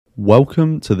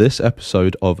Welcome to this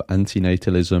episode of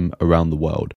Antinatalism Around the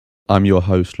World. I'm your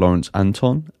host, Lawrence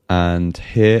Anton, and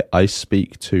here I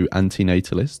speak to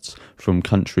antinatalists from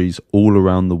countries all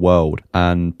around the world,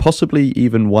 and possibly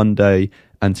even one day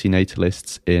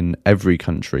antinatalists in every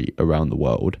country around the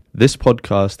world. This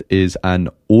podcast is an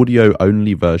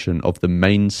audio-only version of the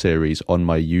main series on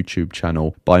my YouTube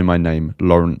channel by my name,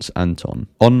 Lawrence Anton.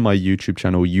 On my YouTube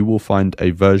channel, you will find a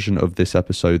version of this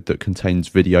episode that contains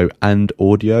video and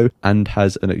audio and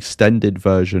has an extended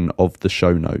version of the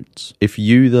show notes. If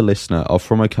you, the listener, are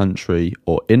from a country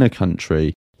or in a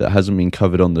country that hasn't been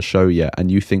covered on the show yet, and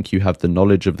you think you have the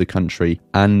knowledge of the country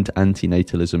and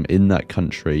antinatalism in that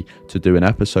country to do an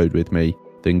episode with me,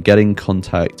 then get in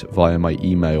contact via my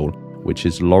email, which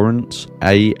is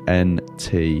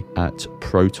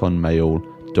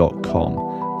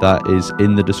lawrenceant@protonmail.com. That is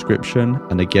in the description,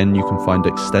 and again, you can find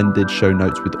extended show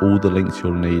notes with all the links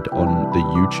you'll need on the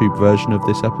YouTube version of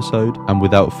this episode. And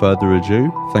without further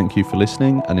ado, thank you for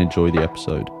listening and enjoy the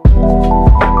episode.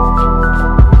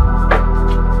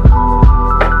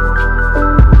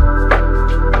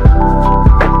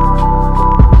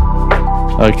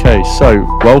 Okay, so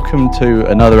welcome to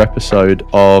another episode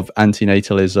of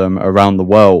Antinatalism Around the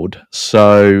World.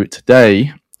 So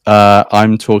today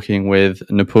I'm talking with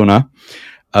Nipuna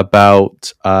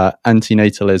about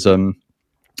antinatalism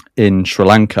in Sri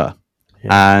Lanka.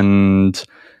 Yeah. And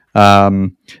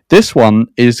this one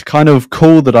is kind of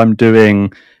cool that I'm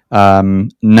doing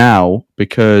now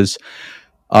because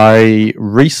I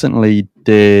recently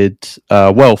did,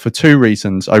 for two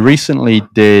reasons. I recently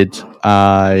did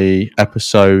an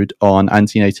episode on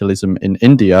antinatalism in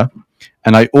India,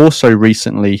 and I also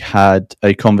recently had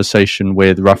a conversation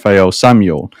with Raphael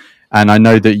Samuel. And I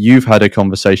know that you've had a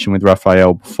conversation with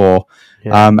Raphael before.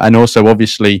 Yeah. And also,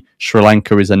 obviously, Sri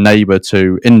Lanka is a neighbor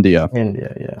to India.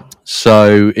 Yeah.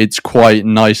 So it's quite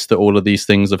nice that all of these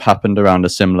things have happened around a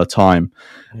similar time.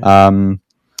 Yeah.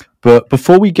 But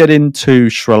before we get into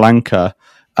Sri Lanka,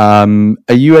 are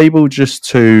you able just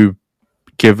to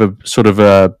give a sort of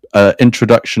a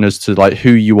introduction as to like who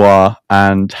you are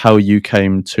and how you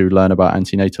came to learn about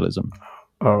antinatalism?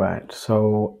 All right.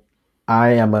 So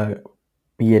I am a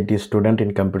PhD student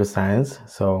in computer science.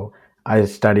 So I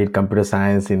studied computer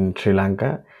science in Sri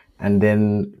Lanka, and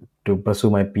then to pursue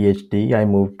my PhD, I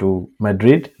moved to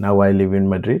Madrid. Now I live in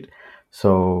Madrid.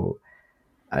 So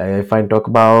if I talk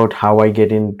about how I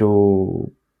get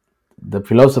into the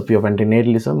philosophy of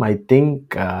antinatalism, I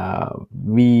think our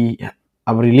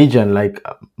religion, like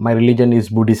my religion is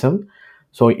Buddhism.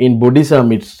 So in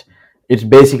Buddhism, it's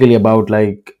basically about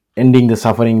like ending the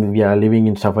suffering. We are living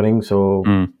in suffering. So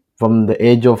from the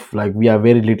age of like we are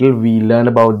very little, we learn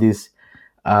about these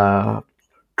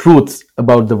truths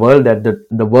about the world, that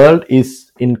the world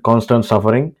is in constant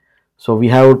suffering. So we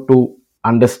have to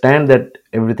understand that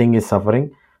everything is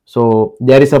suffering. So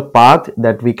there is a path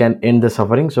that we can end the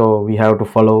suffering. So we have to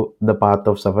follow the path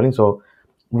of suffering. So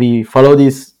we follow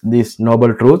these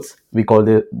noble truths. We call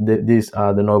these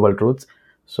are the noble truths.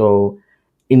 So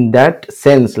in that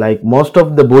sense, like most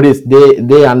of the Buddhists,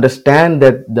 they understand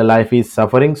that the life is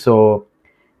suffering. So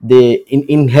they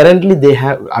inherently they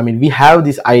have. I mean, we have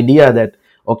this idea that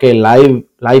okay,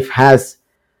 life has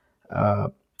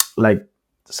like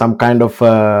some kind of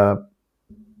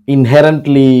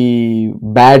inherently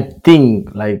bad thing,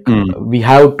 like we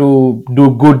have to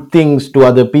do good things to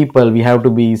other people, we have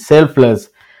to be selfless,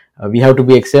 we have to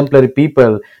be exemplary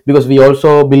people, because we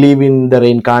also believe in the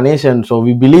reincarnation. So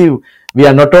we believe we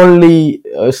are not only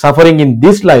suffering in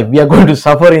this life, we are going to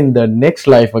suffer in the next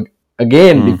life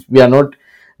again if we are not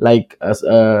like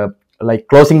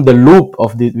closing the loop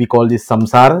of this. We call this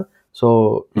samsara.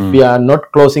 So if we are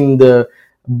not closing the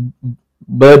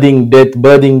birthing death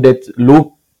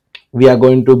loop, we are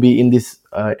going to be in this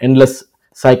endless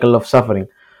cycle of suffering.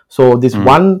 So this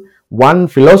one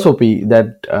philosophy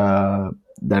that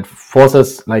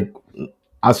forces like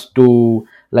us to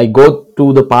like go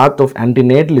to the path of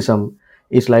antinatalism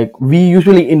is like, we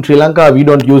usually in Sri Lanka, we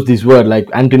don't use this word like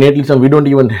antinatalism. We don't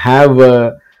even have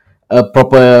a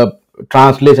proper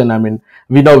translation. I mean,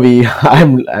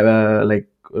 I'm like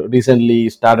recently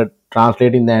started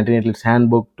translating the Antinatalist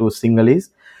handbook to Sinhalese.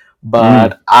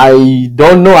 But I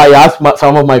don't know. I asked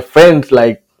some of my friends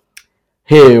like,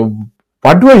 hey,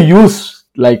 what do I use?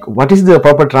 Like, what is the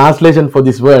proper translation for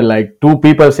this word? Like, two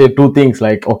people say two things.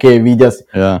 Like, okay, we just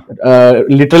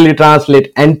literally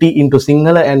translate anti into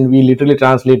Sinhala, and we literally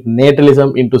translate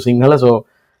natalism into Sinhala. So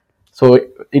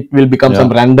it will become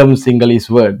some random Sinhalese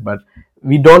word. But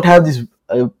we don't have this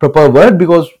proper word,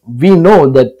 because we know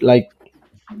that like,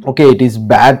 okay, it is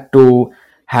bad to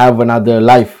have another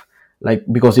life, like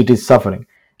because it is suffering.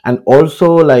 And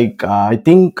also, like, I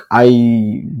think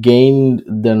I gained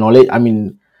the knowledge, I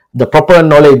mean, the proper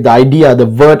knowledge, the idea, the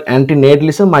word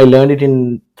antinatalism, I learned it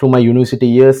in through my university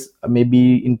years.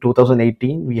 Maybe in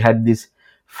 2018 we had this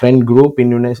friend group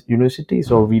in university,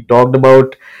 so we talked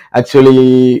about,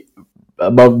 actually,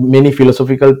 about many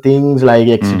philosophical things like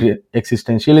Mm.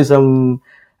 existentialism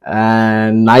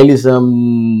and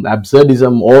nihilism,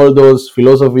 absurdism, all those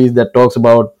philosophies that talks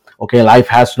about, okay, life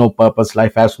has no purpose,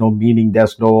 life has no meaning,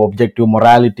 there's no objective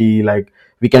morality, like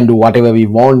we can do whatever we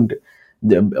want.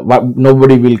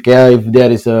 Nobody will care if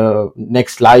there is a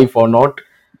next life or not,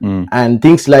 Mm. and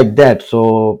things like that.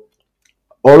 So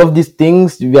all of these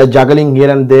things we are juggling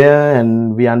here and there,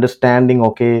 and we understanding,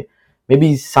 okay,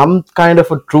 maybe some kind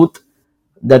of a truth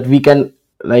that we can,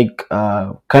 like,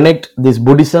 connect this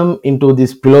Buddhism into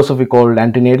this philosophy called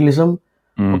antinatalism.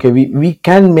 Mm. Okay, we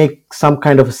can make some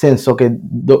kind of sense. Okay,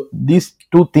 these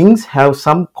two things have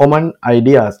some common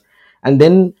ideas. And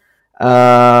then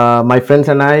my friends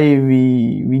and I,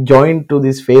 we joined to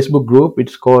this Facebook group.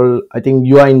 It's called, I think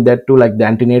you are in that too, like the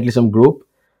antinatalism group.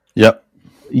 Yep.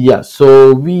 Yeah,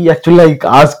 so we actually, like,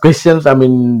 ask questions. I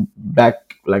mean, back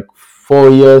like 4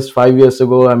 years, 5 years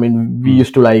ago, I mean, we Mm.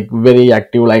 used to, like, very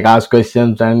active, like, ask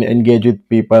questions and engage with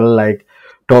people, like,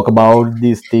 talk about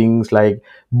these things, like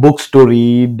books to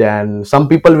read. And some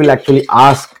people will actually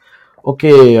ask,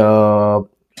 okay,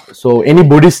 so any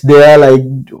Buddhist there, like,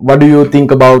 what do you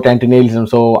think about antinatalism?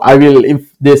 So I will,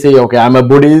 if they say, okay, I'm a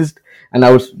Buddhist, and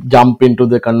I would jump into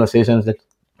the conversations that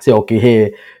say, okay,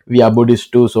 hey, we are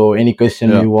Buddhist too, so any question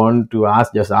Yeah. you want to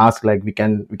ask, just ask. Like, we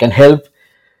can help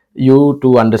you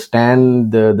to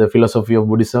understand the philosophy of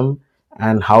Buddhism,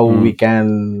 and how we Mm.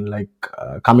 can, like,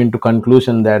 come into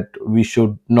conclusion that we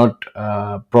should not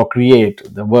procreate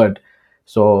the word.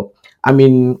 So I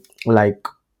mean, like,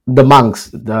 the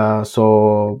monks, the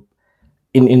so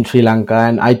in Sri Lanka,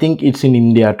 and I think it's in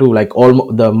India too, like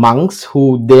all the monks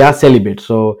who they are celibate,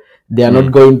 so they are not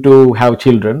Mm. going to have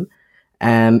children.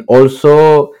 And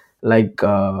also, like,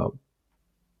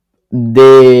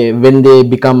 they, when they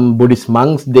become Buddhist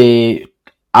monks, they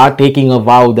are taking a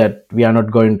vow that we are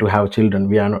not going to have children,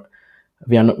 we are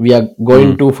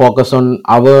going Mm. to focus on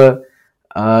our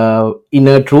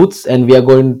inner truths, and we are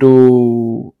going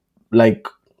to, like,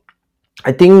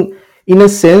 I think, in a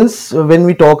sense, when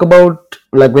we talk about,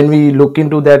 like, when we look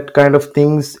into that kind of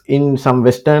things in some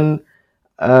Western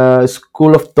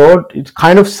school of thought, it's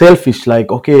kind of selfish.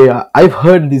 Like, okay, I've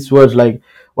heard these words, like,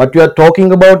 what you are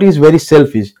talking about is very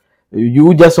selfish.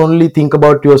 You just only think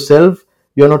about yourself.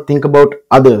 You're not think about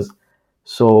others.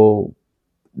 So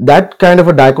that kind of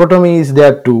a dichotomy is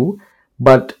there too.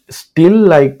 But still,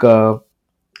 like,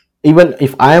 even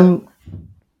if I am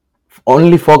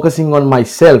only focusing on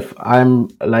myself, I'm,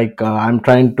 like, I'm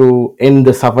trying to end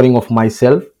the suffering of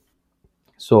myself.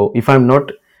 So if I'm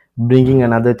not bringing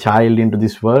another child into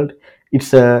this world,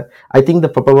 it's a, I think the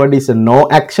proper word is a no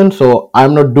action. So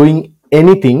I'm not doing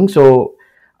anything, so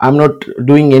I'm not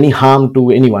doing any harm to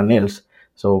anyone else.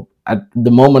 So at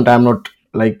the moment, I'm not,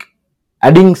 like,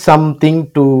 adding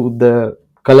something to the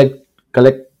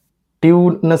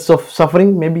collectiveness of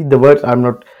suffering. Maybe the words, I'm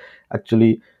not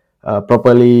actually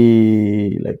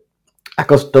properly, like,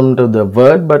 accustomed to the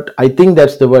word, but I think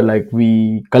that's the word. Like,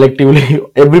 we collectively,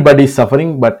 everybody is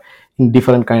suffering, but in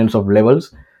different kinds of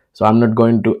levels. So I'm not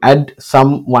going to add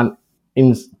someone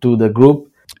into the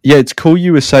group. Yeah, it's cool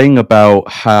you were saying about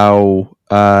how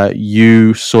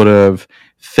you sort of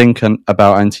think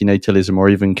about antinatalism, or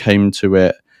even came to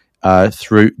it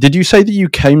through. Did you say that you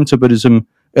came to Buddhism?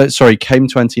 Came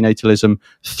to antinatalism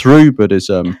through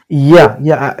Buddhism. Yeah,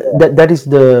 yeah, that is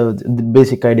the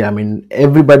basic idea. I mean,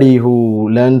 everybody who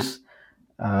learns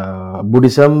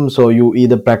Buddhism, so you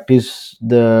either practice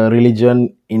the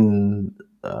religion in,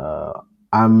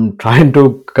 I'm trying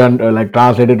to like,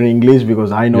 translate it in English,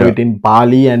 because I know Yeah, it in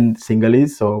Pali and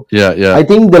Sinhalese. So yeah, yeah. I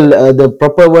think the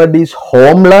proper word is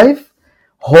home life,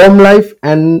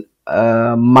 and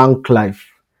monk life.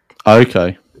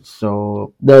 Okay.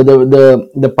 So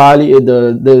the Pali,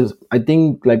 the I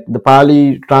think, like, the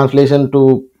Pali translation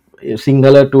to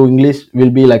Sinhala to English will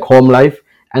be like home life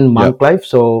and Yeah, monk life.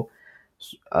 So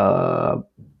uh,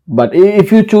 but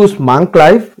if you choose monk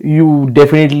life, you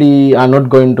definitely are not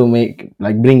going to make,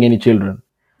 like, bring any children.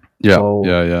 yeah, So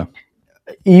yeah, yeah,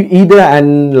 either,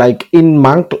 and, like, in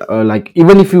monk, like,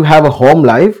 even if you have a home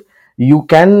life, you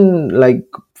can, like,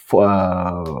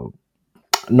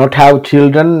 not have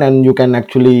children, and you can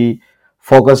actually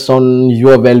focus on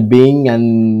your well-being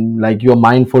and, like, your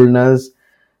mindfulness.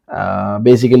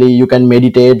 Basically, you can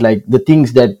meditate, like, the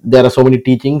things that there are so many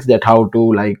teachings that how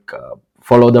to, like,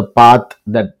 follow the path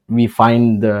that we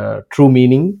find the true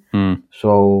meaning.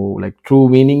 So like true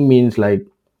meaning means like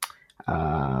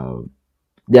uh,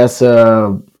 there's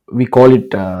we call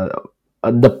it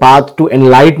the path to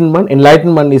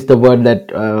enlightenment is the word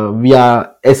that we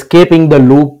are escaping the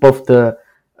loop of the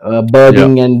Yeah.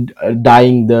 birthing and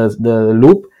dying the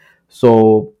loop. So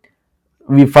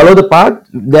we follow the path.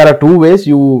 There are two ways: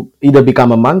 you either become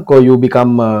a monk or you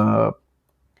become a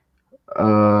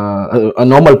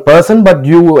normal person, but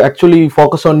you actually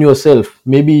focus on yourself.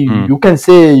 Maybe you can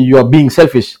say you are being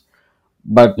selfish,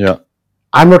 but Yeah.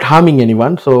 I'm not harming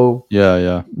anyone. So Yeah.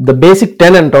 Yeah. the basic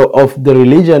tenet of the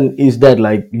religion is that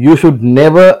like you should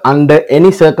never under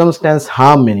any circumstance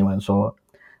harm anyone. So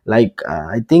like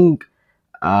I think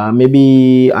maybe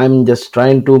I'm just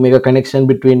trying to make a connection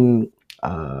between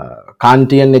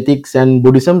Kantian ethics and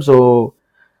Buddhism. So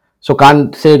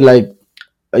Kant said like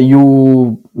you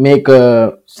take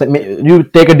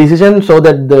a decision so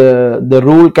that the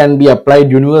rule can be applied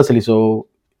universally. So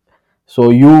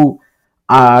you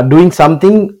are doing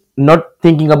something not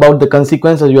thinking about the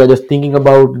consequences, you are just thinking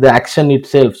about the action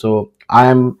itself. So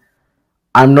I'm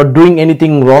not doing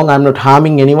anything wrong, I'm not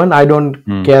harming anyone, I don't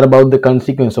care about the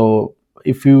consequence. So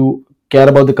if you care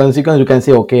about the consequence, you can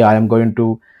say okay, I am going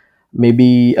to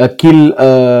maybe kill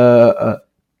a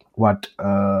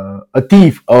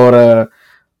thief or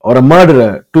a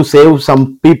murderer to save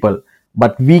some people.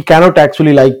 But we cannot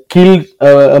actually like kill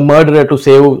a murderer to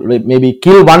save, like, maybe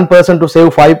kill one person to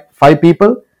save five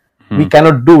people. We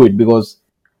cannot do it because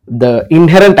the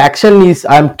inherent action is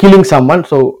I'm killing someone.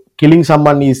 So killing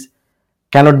someone is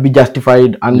cannot be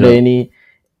justified under Yeah.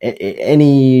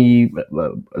 any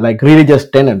like religious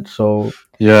tenet. So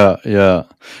Yeah, yeah,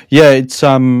 yeah. It's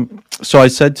So I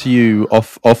said to you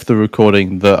off the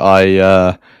recording that I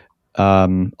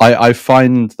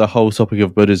find the whole topic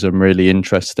of Buddhism really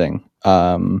interesting.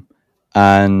 And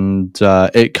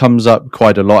it comes up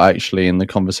quite a lot actually in the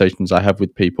conversations I have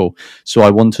with people. So I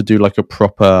want to do like a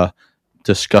proper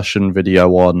discussion video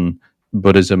on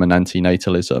Buddhism and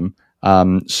antinatalism.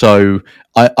 So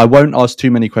I won't ask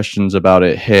too many questions about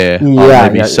it here. I'll yeah,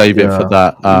 maybe save it for yeah,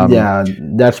 that. yeah,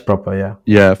 that's proper. Yeah.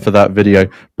 Yeah, for that video.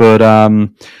 But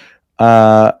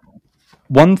uh,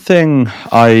 one thing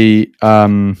I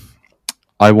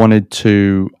wanted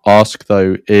to ask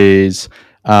though is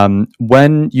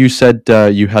when you said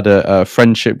you had a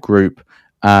friendship group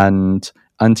and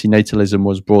antinatalism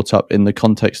was brought up in the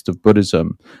context of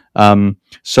Buddhism.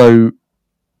 So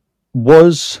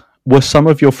were some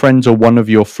of your friends or one of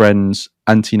your friends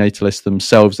antinatalists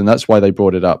themselves, and that's why they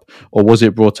brought it up, or was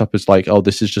it brought up as like, oh,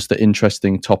 this is just an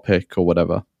interesting topic or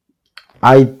whatever?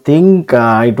 I think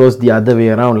it was the other way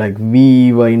around. Like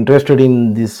we were interested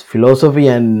in this philosophy,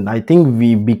 and I think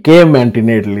we became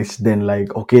antinatalists. Then,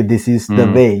 like, okay, this is the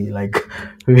way. Like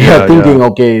we Yeah, are thinking, yeah.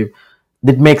 okay,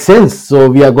 that makes sense. So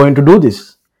we are going to do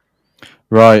this.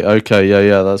 Right. Okay. Yeah.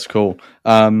 Yeah. That's cool.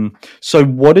 So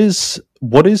what is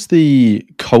the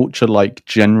culture like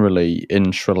generally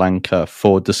in Sri Lanka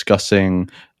for discussing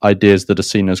ideas that are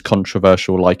seen as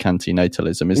controversial, like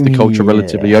antinatalism? Is the culture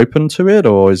relatively Yeah. open to it,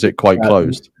 or is it quite Uh,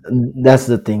 closed? that's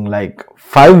the thing. Like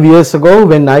 5 years ago,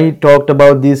 when I talked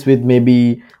about this with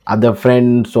maybe other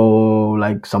friends or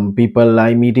like some people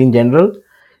I meet in general,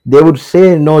 they would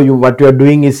say, "No, you what you are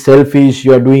doing is selfish.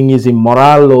 You are doing is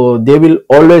immoral," or they will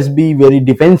always be very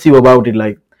defensive about it.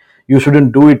 Like you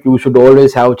shouldn't do it. You should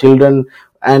always have children.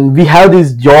 And we have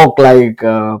this joke like.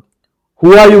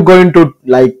 Who are you going to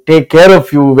like take care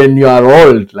of you when you are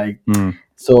old, like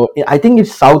so I think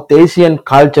it's South Asian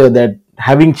culture that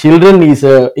having children is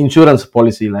a insurance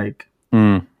policy.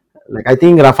 Mm, Like I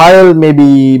think Raphael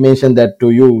maybe mentioned that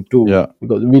to you too, yeah.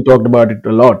 because we talked about it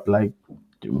a lot. Like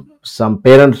some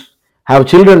parents have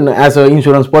children as an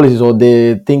insurance policy, so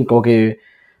they think okay,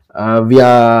 we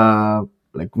are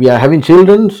having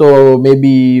children, so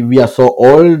maybe we are so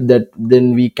old that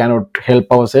then we cannot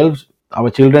help ourselves, our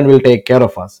children will take care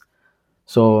of us.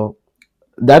 So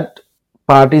that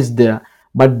part is there.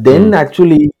 But then Mm,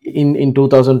 actually in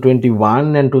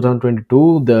 2021 and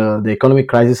 2022, the economic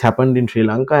crisis happened in Sri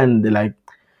Lanka, and like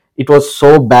it was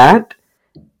so bad,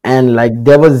 and like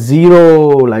there was zero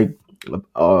like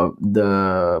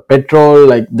the petrol,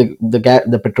 like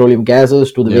the petroleum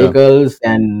gases to the yeah. vehicles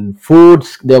and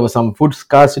foods, there were some food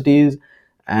scarcities.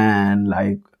 And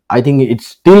like I think it's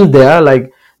still there,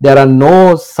 like there are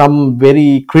no some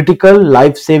very critical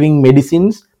life-saving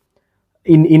medicines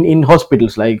in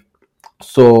hospitals. Like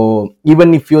so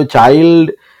even if your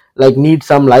child like needs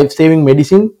some life-saving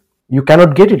medicine, you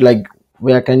cannot get it. Like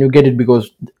where can you get it? Because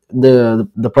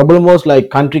the problem was like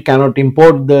country cannot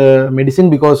import the medicine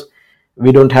because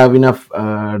we don't have enough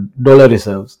dollar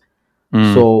reserves.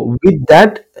 So with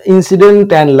that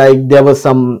incident, and like there was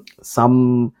some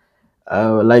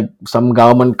like some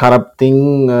government corrupt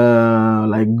thing,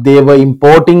 like they were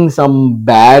importing some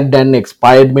bad and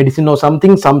expired medicine or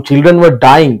something. Some children were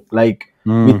dying like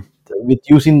with Mm.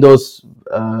 using those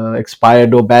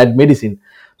expired or bad medicine.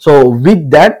 So with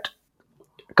that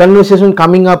conversation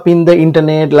coming up in the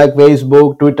internet, like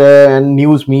Facebook, Twitter, and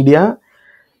news media,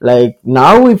 like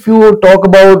now if you talk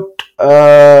about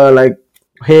like,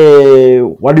 hey,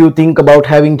 what do you think about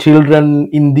having children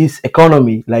in this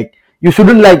economy, like you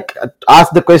shouldn't like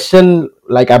ask the question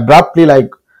like abruptly, like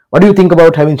what do you think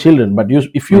about having children, but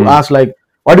if you Mm. ask like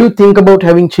what do you think about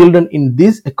having children in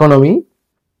this economy,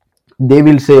 they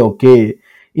will say, okay,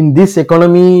 in this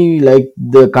economy, like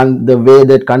the way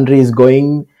that country is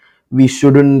going, we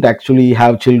shouldn't actually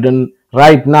have children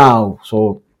right now.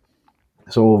 So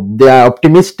they are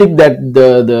optimistic that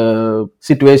the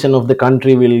situation of the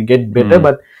country will get better, Mm.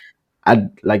 but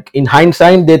like in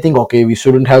hindsight they think, okay, we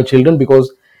shouldn't have children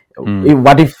because Mm.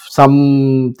 what if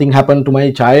something happened to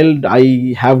my child,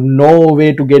 I have no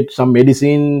way to get some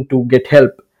medicine to get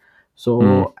help. Mm.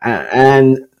 So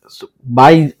and so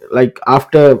by like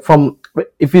after from,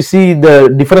 if you see the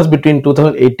difference between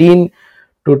 2018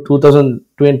 to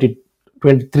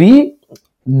 2023,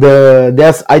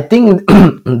 there's, I think,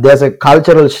 there's a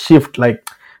cultural shift, like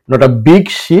not a big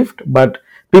shift, but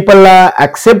people are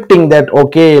accepting that,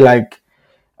 okay, like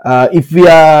if we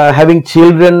are having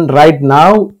children right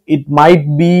now, it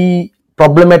might be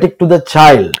problematic to the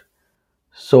child.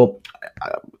 So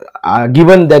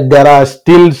given that there are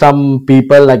still some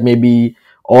people, like maybe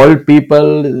old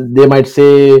people, they might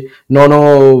say, no,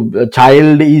 no, a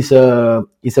child is a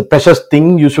precious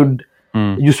thing,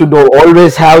 Mm. you should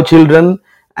always have children,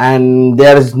 and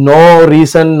there is no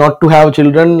reason not to have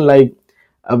children. Like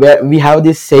we have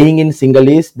this saying in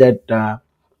Sinhalese that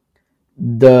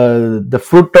the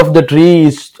fruit of the tree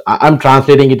is, I'm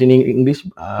translating it in English,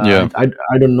 Yeah.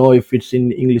 I don't know if it's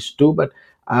in English too, but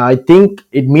I think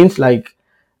it means like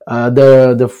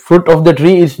the fruit of the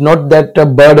tree is not that a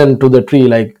burden to the tree,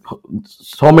 like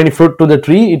so many fruit to the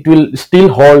tree, it will still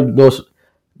hold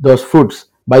those fruits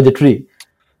by the tree.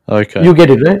 Okay. You get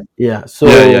it, right? Yeah. Yeah. So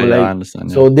Yeah. Yeah. I like, understand.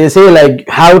 Yeah. so they say like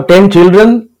have 10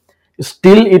 children,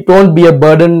 still it won't be a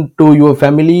burden to your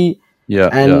family, Yeah.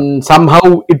 Yeah. and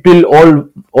somehow it will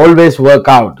always work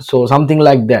out. So something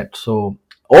like that. So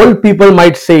all people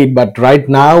might say it, but right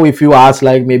now if you ask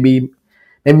like maybe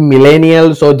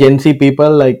millennials or Gen Z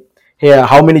people, like, hey,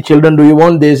 how many children do you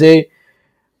want? They say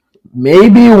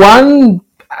maybe one,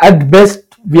 at best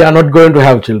we are not going to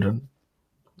have children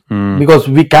Mm. because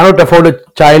we cannot afford a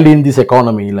child in this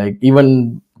economy. Like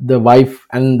even the wife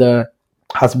and the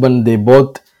husband, they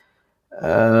both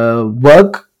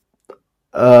work.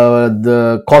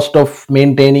 The cost of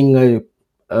maintaining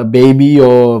a baby,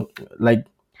 or like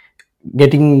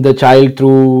getting the child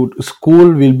through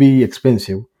school, will be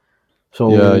expensive. Yeah.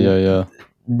 So Yeah. Yeah.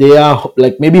 they are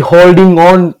like maybe holding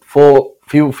on for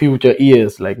few future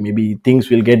years, like maybe things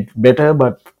will get better,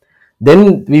 but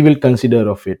then we will consider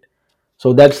of it.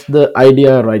 So that's the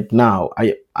idea right now.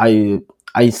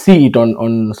 I see it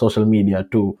on social media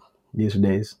too these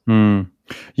days. Mm.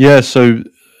 Yeah. So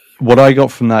what I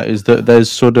got from that is that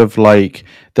there's sort of like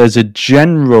there's a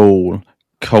general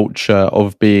culture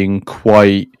of being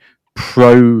quite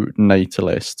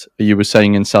pro-natalist. You were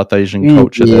saying in South Asian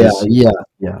culture, Yeah, yeah, yeah,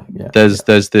 yeah, yeah.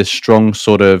 there's this strong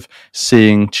sort of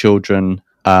seeing children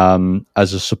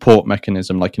as a support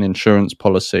mechanism, like an insurance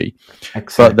policy. But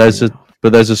Exactly.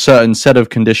 there's a certain set of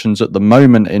conditions at the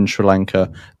moment in Sri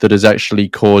Lanka that has actually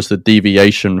caused a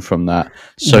deviation from that.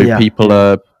 So Yeah,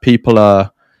 yeah, people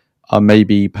are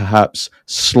maybe perhaps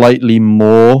slightly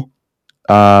more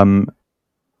um,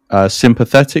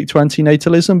 sympathetic to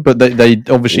antinatalism, but they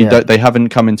obviously yeah. don't, they haven't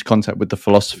come into contact with the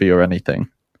philosophy or anything.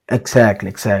 Exactly,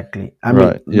 exactly. I mean,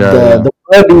 Right? Yeah. Yeah. the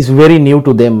word is very new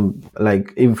to them.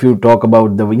 Like if you talk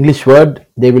about the English word,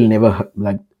 they will never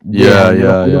like, they Yeah. have never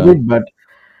Yeah. heard of Yeah. it. But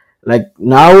like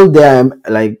now they are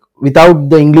like, without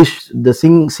the English, the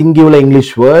singular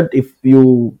English word, if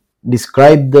you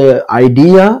describe the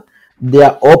idea, they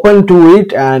are open to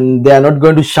it, and they are not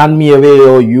going to shun me away,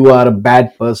 or you are a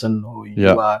bad person, or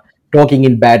Yeah. you are talking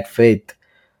in bad faith.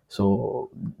 So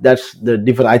that's the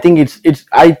difference. I think it's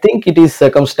I think it is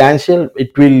circumstantial.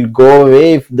 It will go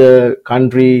away if the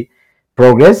country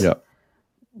progress, Yeah.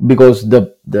 because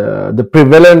the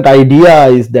prevalent idea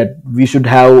is that we should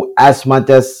have as much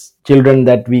as children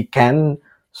that we can,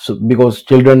 so because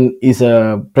children is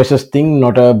a precious thing,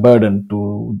 not a burden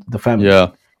to the family. Yeah.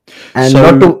 And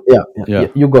not So to, yeah, yeah, yeah. yeah,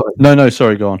 you go ahead. No. No.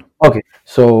 Sorry. Go on. Okay,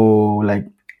 so like,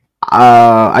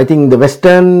 I think the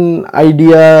Western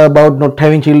idea about not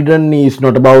having children is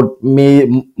not about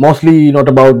mostly not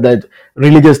about that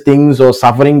religious things or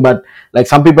suffering, but like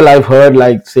some people I've heard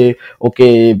like say,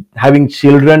 okay, having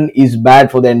children is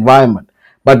bad for the environment,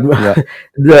 but Yeah,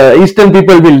 the Eastern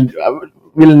people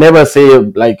will never say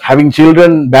like having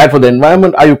children bad for the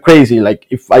environment. Are you crazy? Like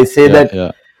if I say yeah, that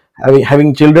yeah,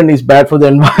 having children is bad for the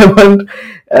environment,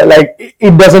 like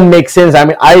it doesn't make sense. I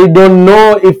mean, I don't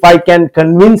know if I can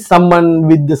convince someone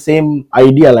with the same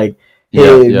idea, like, yeah,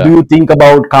 hey, do yeah. you think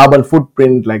about carbon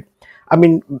footprint? Like, I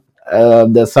mean,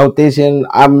 the South Asian,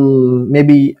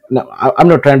 maybe no, I'm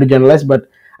not trying to generalize, but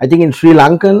I think in Sri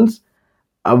Lankans,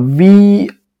 we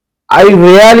I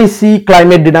rarely see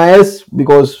climate deniers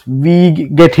because we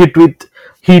get hit with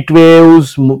heat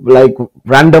waves, like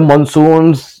random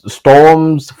monsoons,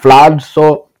 storms, floods.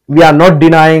 So we are not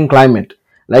denying climate.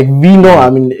 Like we know, I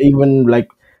Mm, mean, even like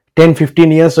 10,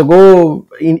 15 years ago,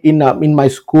 in my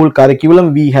school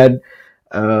curriculum, we had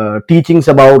teachings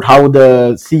about how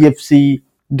the CFC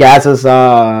gases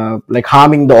are like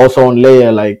harming the ozone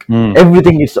layer. Like mm,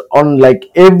 everything is on.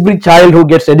 Like every child who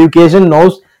gets education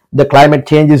knows the climate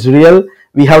change is real.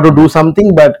 We have to do mm.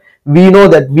 something, but we know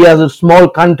that we are a small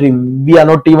country. We are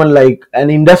not even like an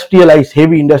industrialized,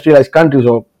 heavy industrialized country.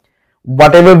 So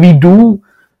whatever we do,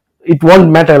 it won't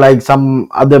matter. Like some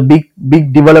other big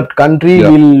developed country Yeah,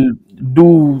 will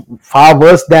do far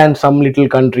worse than some little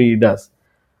country does.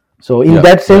 So in yeah,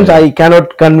 that yeah, sense, yeah, I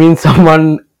cannot convince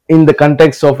someone in the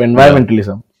context of yeah,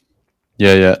 environmentalism.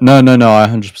 yeah, yeah. No, no, no. I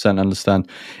 100% understand.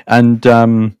 And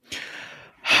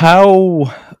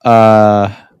how,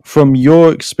 from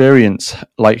your experience,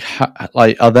 like,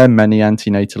 are there many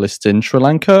antinatalists in Sri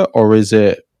Lanka, or is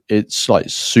it's like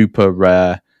super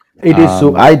rare? It is so.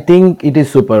 Um, I think it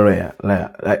is super rare.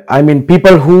 Like, I mean,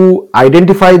 people who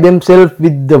identify themselves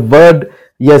with the word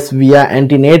 "yes, we are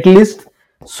antinatalist,"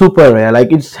 super rare.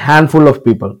 Like it's handful of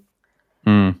people.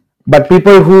 mm, But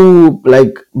people who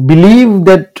like believe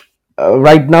that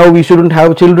right now we shouldn't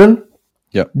have children,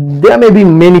 yeah, there may be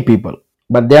many people,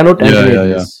 but they are not yeah, yeah,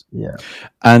 yeah. antinatalists. Yeah.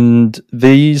 And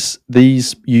these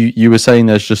you were saying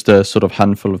there's just a sort of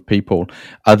handful of people.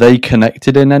 Are they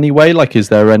connected in any way? Like, is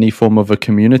there any form of a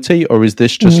community, or is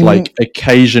this just like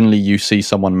occasionally you see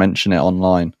someone mention it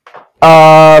online?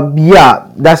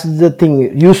 Yeah, that's the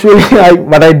thing. Usually,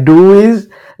 what I do is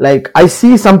like I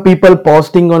see some people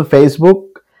posting on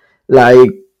Facebook,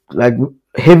 like like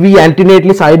heavy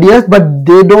antinatalist ideas, but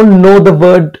they don't know the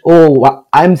word. Oh,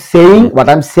 Mm, what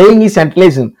I'm saying is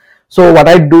antinatalism. So what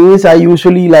I do is I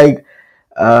usually like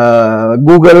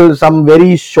Google some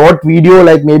very short video,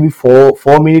 like maybe 4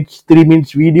 minutes, 3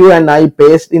 minutes video, and I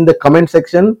paste in the comment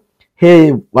section.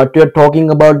 Hey, what you're talking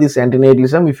about this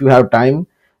antinatalism? If you have time,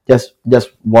 just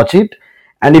watch it,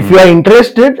 and if you mm. are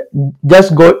interested,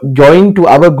 just go join to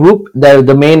our group,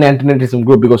 the main antinatalism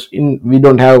group, because in we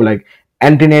don't have like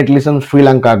antinatalism Sri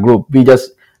Lanka group. We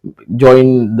just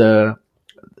join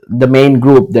the main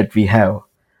group that we have.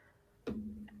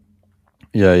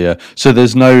 Yeah, yeah. So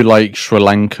there's no like Sri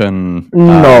Lankan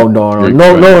No, no, no, groups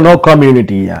no, or no, anything. no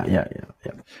community. Yeah, yeah, yeah,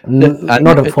 yeah.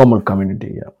 Not a And formal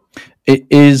community. Yeah. it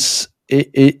is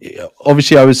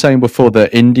obviously I was saying before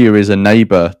that India is a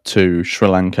neighbor to Sri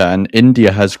Lanka, and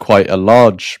India has quite a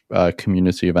large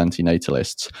community of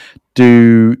antinatalists.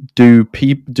 Do the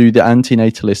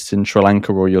antinatalists in Sri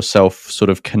Lanka or yourself sort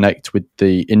of connect with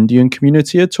the Indian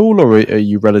community at all, or are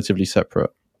you relatively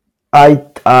separate?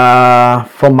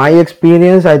 From my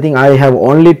experience, I think I have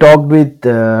only talked with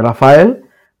Raphael,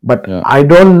 but Yeah, I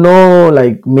don't know.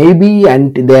 Like maybe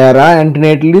and there are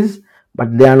antinatalists,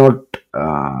 but they are not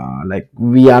like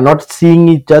we are not seeing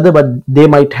each other. But they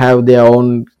might have their own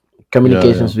yeah, yeah.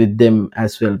 communications with them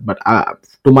as well. But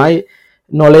to my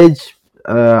knowledge,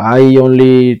 I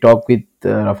only talk with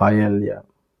Raphael. Yeah.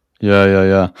 Yeah, yeah,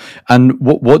 yeah. And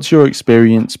what's your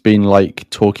experience been like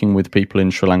talking with people in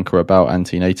Sri Lanka about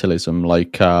antinatalism?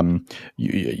 Like,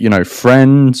 you know,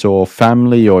 friends or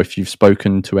family, or if you've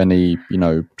spoken to any,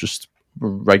 just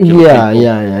regular Yeah, people.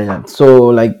 yeah, yeah, yeah. So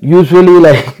like usually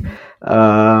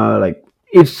like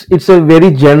it's a very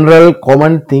general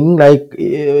common thing. Like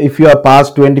if you are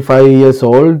past 25 years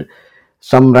old,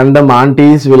 some random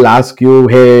aunties will ask you,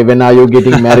 hey, when are you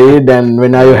getting married and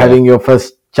when are you Yeah, yeah. having your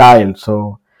first child?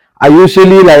 So I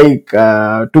usually like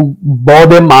to bore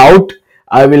them out,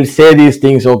 I will say these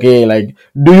things. Okay, like,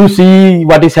 do you see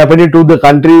what is happening to the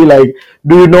country? Like,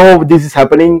 do you know this is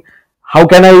happening? How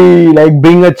can I like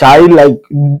bring a child? Like,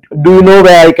 do you know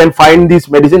where I can find this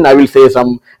medicine? I will say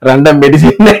some random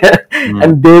medicine, Mm,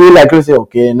 and they will actually say,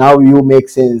 okay, now you make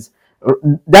sense.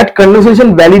 That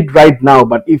conversation valid right now,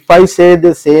 but if I say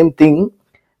the same thing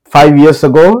 5 years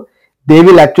ago, they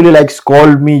will actually like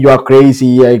scold me, you are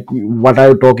crazy, like what are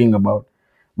you talking about.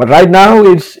 But right now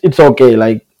it's okay,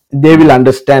 like they will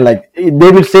understand, like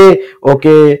they will say,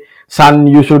 okay son,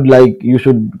 you should like you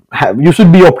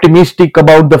should be optimistic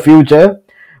about the future.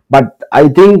 But I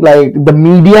think like the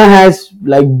media has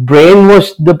like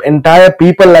brainwashed the entire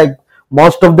people, like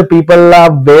most of the people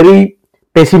are very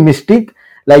pessimistic.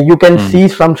 Like you can Mm. see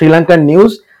from Sri Lankan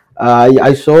news,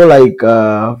 I saw like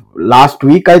last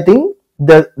week, I think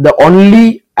the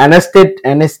only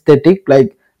anesthetic,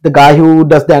 like the guy who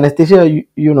does the anesthesia,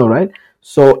 you know, right?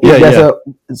 So Yeah, if there's yeah.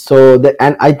 a, so the,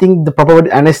 and I think the proper word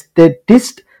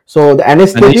anesthetist, so the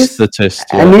Anesthetist.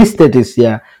 Yeah, anesthetist,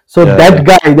 yeah. So yeah, yeah. that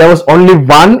guy, there was only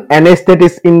one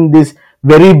anesthetist in this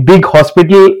very big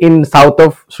hospital in south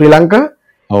of Sri Lanka.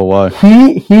 Oh, wow.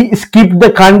 He skipped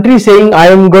the country saying I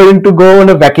am going to go on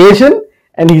a vacation,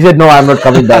 and he said no, I'm not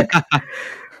coming back.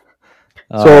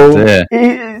 Oh So dear.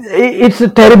 it's a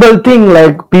terrible thing,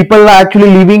 like people are actually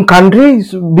leaving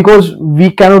countries because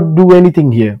we cannot do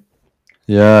anything here.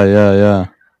 Yeah, yeah, yeah.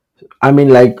 I mean,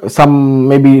 like some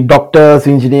maybe doctors,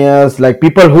 engineers, like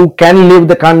people who can leave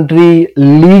the country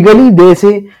legally, they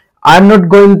say, "I'm not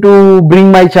going to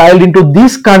bring my child into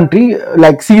this country."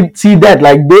 Like, see that,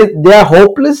 like they are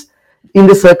hopeless in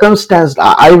the circumstance.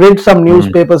 I read some Mm.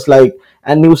 newspapers, like,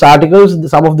 and news articles.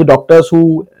 Some of the doctors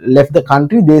who left the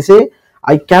country, they say,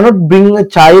 "I cannot bring a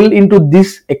child into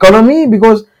this economy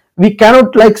because we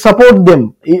cannot like support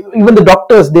them." Even the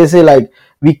doctors, they say, like,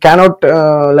 we cannot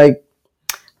like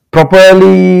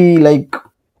properly like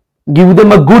give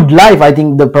them a good life. I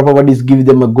think the proper word is give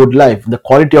them a good life, the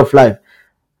quality of life.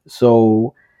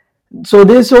 So so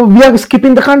we are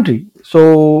skipping the country,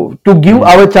 so to give Mm.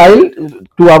 our child,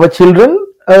 to our children,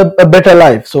 a better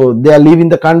life, so they are leaving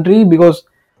the country because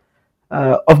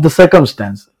of the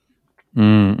circumstance.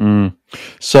 Mm. Mm.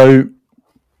 So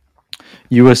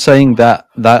you were saying that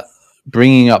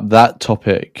bringing up that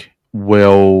topic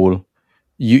will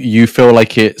you feel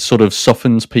like it sort of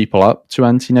softens people up to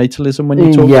antinatalism when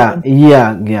you talk to Yeah,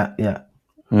 them? yeah.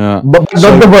 Yeah. But not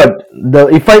So the word, the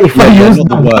if I yeah, yeah, use not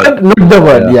the the word. word, not the Yeah,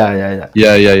 word, yeah. yeah.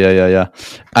 Yeah, yeah, yeah, yeah, yeah.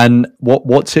 And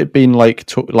what's it been like?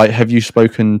 Like, have you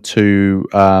spoken to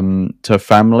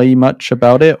family much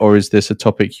about it, or is this a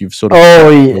topic you've sort of Oh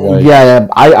kept away? yeah.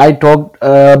 I talked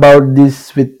about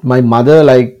this with my mother.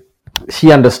 Like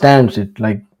she understands it.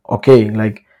 Like okay,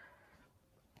 like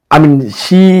I mean,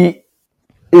 she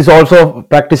is also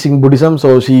practicing Buddhism,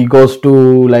 so she goes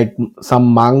to like some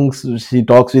monks. She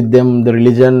talks with them the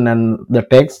religion and the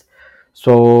text.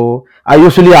 So I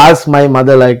usually ask my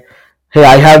mother like, "Hey,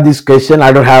 I have this question.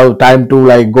 I don't have time to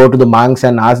like go to the monks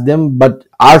and ask them, but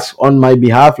ask on my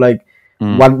behalf. Like,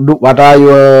 Mm. what are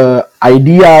your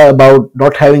idea about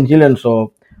not having children?"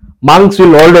 So monks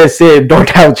will always say, "Don't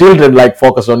have children. Like,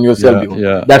 focus on yourself." Yeah, Because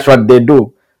yeah. that's what they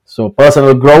do. So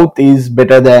personal growth is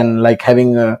better than like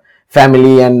having a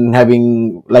family and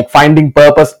having like finding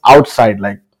purpose outside.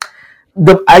 Like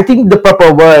the I think the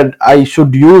proper word I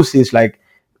should use is like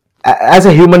as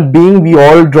a human being we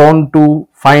all drawn to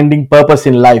finding purpose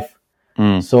in life.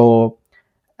 Mm. So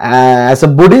as a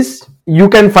Buddhist you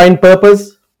can find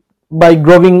purpose by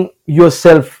growing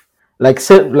yourself, like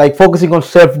like focusing on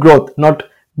self growth, not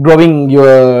growing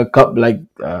your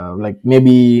like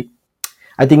maybe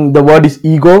I think the word is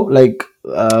ego. Like,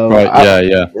 Right. Yeah,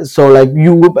 yeah. so like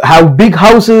you have big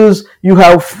houses, you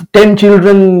have 10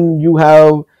 children, you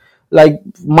have like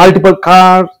multiple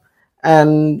cars,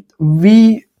 and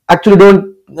we actually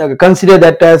don't consider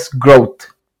that as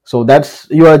growth. So that's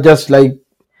you are just like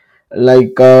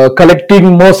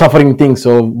collecting more suffering things.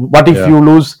 So what if Yeah. you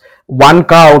lose one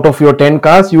car out of your 10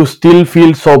 cars? You still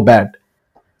feel so bad.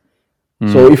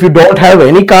 So Mm. if you don't have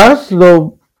any cars,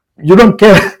 so you don't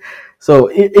care. So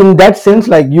in that sense,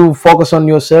 like you focus on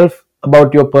yourself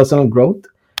about your personal growth,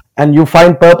 and you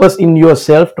find purpose in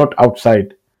yourself, not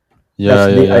outside. That's Yeah,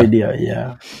 yeah, the yeah. idea.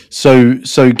 Yeah.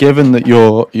 So given that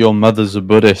your mother's a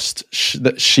Buddhist,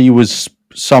 that she was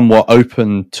somewhat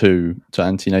open to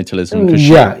antinatalism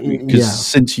Yeah. because Yeah.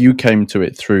 since you came to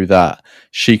it through that,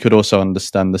 she could also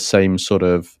understand the same sort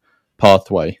of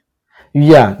pathway.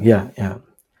 Yeah.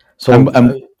 So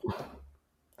And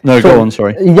no, go so on.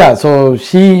 Sorry. yeah, so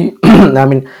she I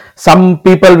mean, some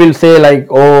people will say like,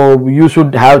 oh, you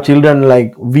should have children,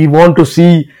 like we want to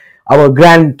see our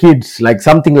grandkids, like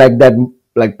something like that.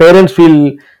 Like parents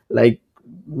feel like,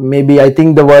 maybe I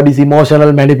think the word is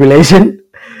emotional manipulation.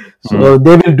 Mm. So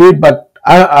they will do it, but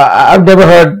I've never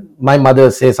heard my mother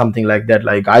say something like that,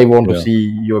 like I want to Yeah. see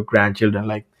your grandchildren.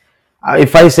 Like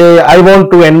if I say I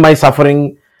want to end my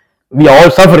suffering, we are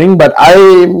all suffering, but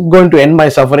I'm going to end my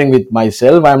suffering with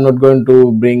myself. I'm not going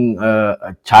to bring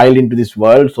a child into this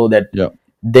world so that Yeah.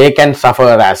 they can suffer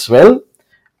as well.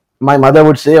 My mother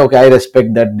would say, okay, I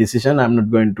respect that decision, I'm not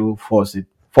going to force it.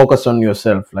 Focus on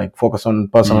yourself, like focus on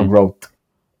personal Mm. growth.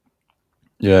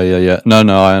 Yeah.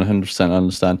 No, I 100%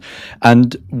 understand.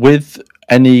 And with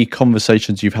any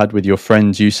conversations you've had with your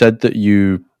friends, you said that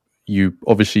you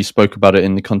obviously spoke about it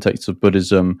in the context of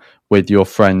Buddhism with your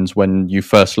friends when you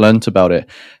first learnt about it.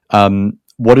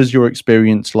 What has your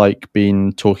experience like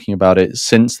been talking about it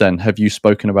since then? Have you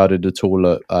spoken about it at all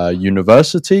at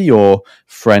university or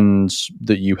friends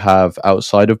that you have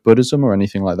outside of Buddhism or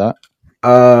anything like that?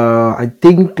 I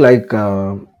think like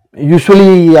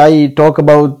usually I talk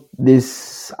about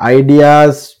these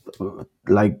ideas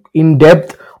like in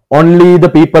depth only the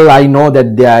people I know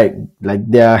that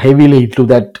they are heavily into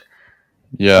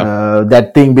Yeah.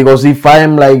 that thing, because if I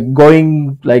am like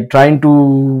going like trying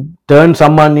to turn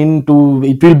someone into,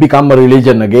 it will become a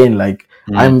religion again, like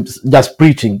Mm. I'm just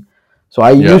preaching. So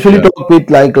I Yeah. usually Yeah. talk with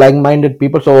like-minded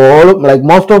people. So like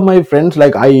most of my friends,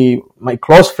 like my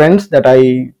close friends that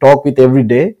I talk with every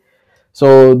day,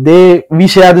 so we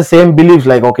share the same beliefs,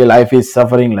 like okay, life is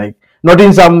suffering, like not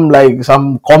in some like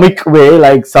some comic way,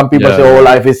 like some people say, Yeah. oh, Yeah.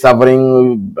 life is suffering,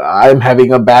 I'm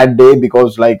having a bad day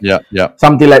because like Yeah. Yeah.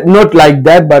 something like, not like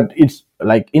that, but it's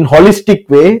like in holistic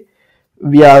way,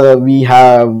 we are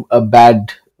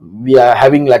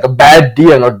having like a bad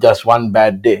day, not just one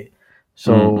bad day.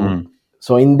 So Mm.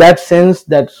 so in that sense,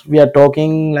 that we are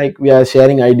talking, like we are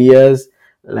sharing ideas,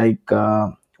 like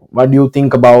what do you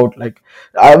think about, like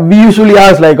we usually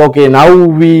ask like, okay, now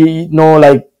we know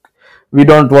like we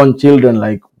don't want children,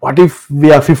 like what if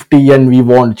we are 50 and we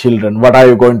want children, what are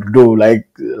you going to do,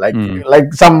 Mm.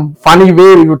 like some funny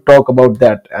way we would talk about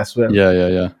that as well.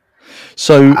 Yeah.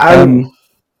 So, And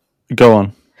go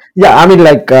on. yeah, I mean,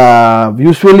 like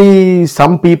usually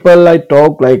some people I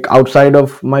talk like outside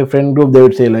of my friend group, they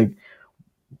would say like,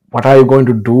 what are you going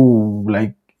to do,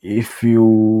 like if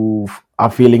you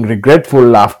are feeling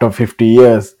regretful after 50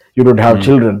 years you don't have Mm.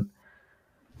 children.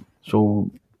 So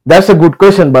that's a good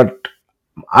question, but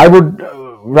I would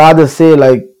rather say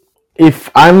like, if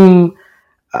I'm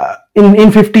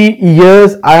in 50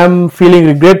 years I am feeling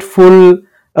regretful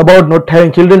about not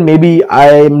having children, maybe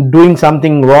I'm doing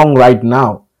something wrong right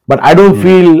now, but I don't Mm.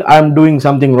 feel I'm doing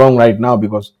something wrong right now,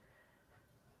 because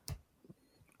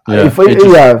Yeah. if I, It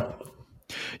just yeah,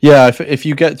 yeah. If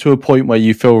you get to a point where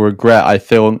you feel regret, I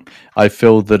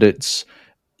feel that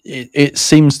it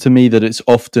seems to me that it's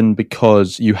often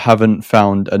because you haven't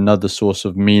found another source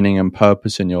of meaning and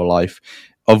purpose in your life,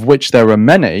 of which there are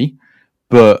many.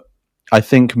 But I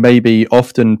think maybe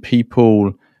often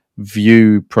people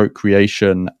view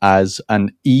procreation as an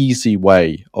easy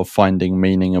way of finding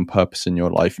meaning and purpose in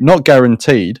your life. Not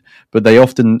guaranteed, but they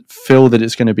often feel that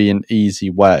it's going to be an easy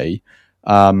way.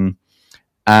 Um,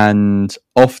 and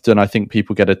often I think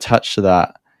people get attached to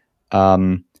that.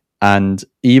 Um, and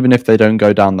even if they don't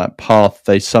go down that path,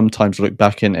 they sometimes look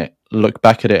back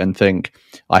at it and think,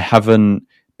 I haven't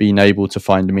been able to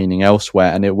find meaning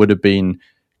elsewhere, and it would have been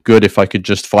good if I could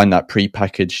just find that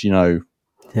prepackaged,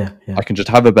 yeah, yeah, I can just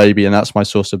have a baby and that's my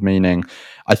source of meaning.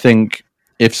 I think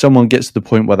if someone gets to the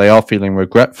point where they are feeling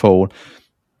regretful,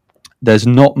 there's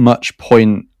not much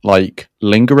point like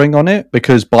lingering on it,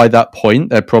 because by that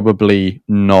point they're probably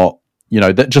not,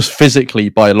 that just physically,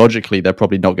 biologically, they're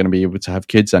probably not going to be able to have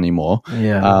kids anymore.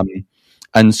 yeah, um,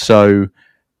 and so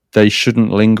they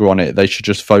shouldn't linger on it. They should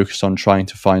just focus on trying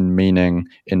to find meaning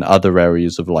in other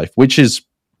areas of life, which is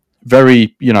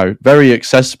very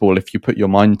accessible if you put your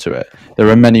mind to it. There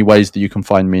are many ways that you can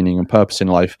find meaning and purpose in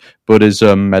life.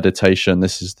 Buddhism, meditation,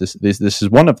 this is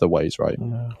one of the ways, right?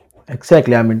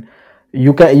 exactly. I mean,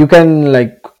 you can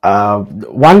like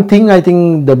one thing I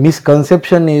think the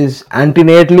misconception is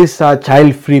antinatalists are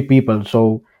child free people.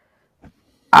 So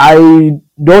I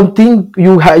don't think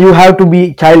you have to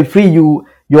be child free. You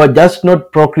are just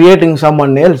not procreating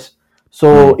someone else.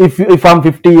 So Mm. if I'm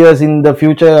 50 years in the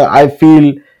future, I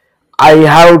feel I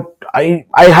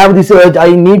have this urge.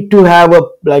 I need to have a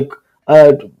like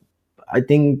uh, I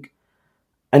think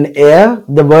an heir.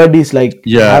 The word is like have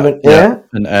Yeah, an yeah, heir.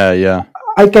 an air, yeah,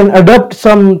 I can adopt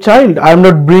some child. I'm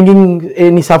not bringing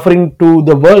any suffering to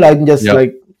the world. I'm just yeah,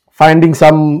 like finding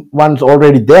someone's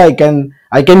already there.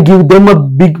 I can give them a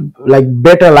big like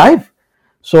better life.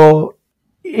 So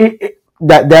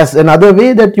that there's another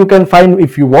way that you can find,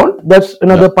 if you want. That's yeah,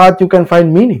 another path you can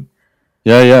find meaning.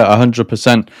 yeah,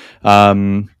 100%.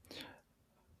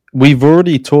 We've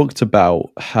already talked about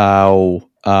how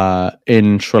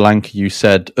in Sri Lanka, you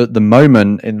said at the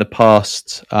moment, in the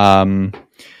past,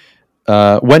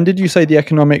 When did you say the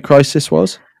economic crisis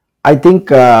was? I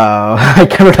think I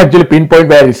cannot actually pinpoint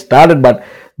where it started, but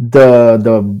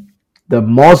the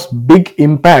most big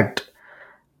impact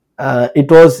it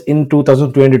was in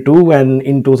 2022, when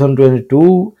in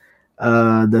 2022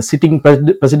 the sitting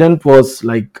president was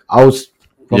like ousted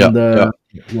Yeah, from yeah. the,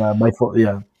 yeah,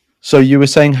 yeah. So you were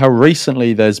saying how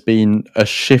recently there's been a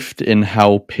shift in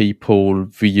how people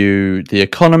view the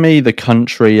economy, the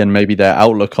country, and maybe their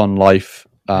outlook on life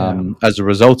Yeah. as a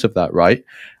result of that, right?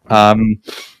 Um,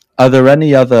 are there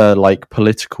any other like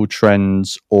political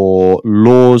trends or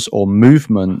laws or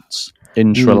movements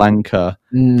in Sri Mm, Lanka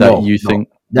that no, you no. think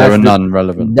there are none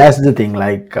relevant? That's the thing.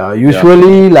 Like Yeah.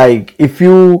 usually, like if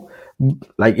you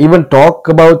like even talk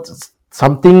about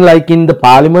something like in the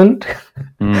parliament,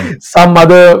 Mm. some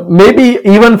other, maybe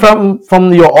even from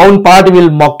your own party, will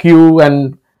mock you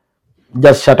and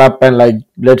just shut up and like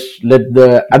let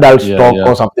the adults Yeah, talk yeah,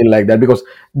 or something like that, because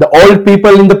the old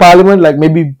people in the parliament, like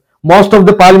maybe most of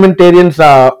the parliamentarians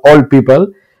are old people.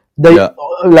 They yeah,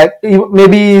 like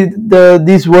maybe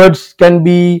these words can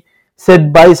be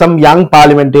said by some young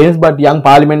parliamentarians, but young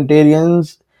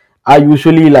parliamentarians are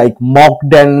usually like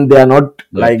mocked and they are not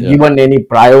yeah, like yeah, given any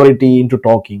priority into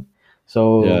talking. yeah, So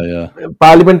yeah.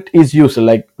 parliament is useful,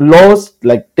 like laws,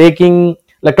 like taking,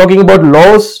 like talking about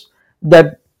laws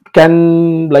that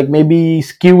can like maybe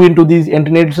skew into these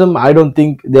antinatalism. I don't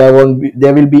think there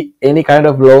will be any kind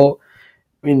of law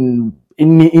in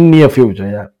near future.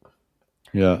 Yeah.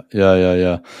 Yeah, yeah, yeah,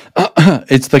 yeah.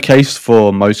 It's the case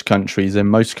for most countries. In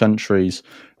most countries,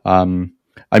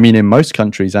 I mean, in most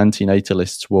countries,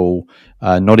 antinatalists will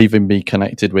not even be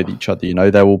connected with each other. You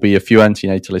know, there will be a few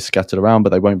antinatalists scattered around,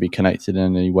 but they won't be connected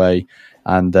in any way,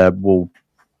 and there will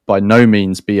by no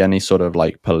means be any sort of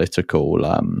like political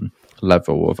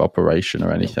level of operation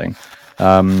or anything.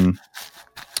 Um,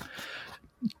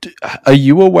 are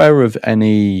you aware of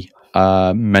any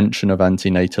mention of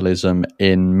antinatalism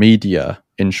in media,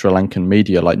 in Sri Lankan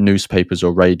media, like newspapers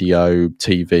or radio,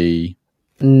 TV?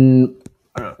 Mm,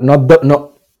 not the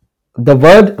no the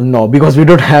word, no, because we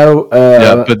don't have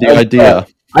Yeah, but the idea.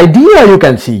 idea. You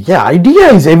can see, yeah,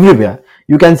 idea is everywhere.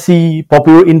 You can see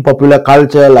popular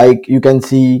culture, like you can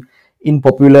see in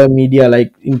popular media,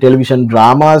 like in television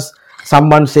dramas,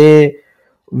 someone say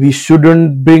we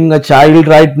shouldn't bring a child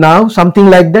right now, something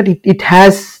like that. It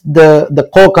has the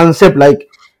core concept, like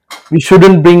we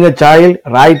shouldn't bring a child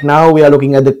right now. We are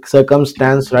looking at the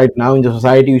circumstance right now in the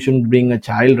society. You shouldn't bring a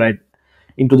child right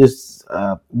into this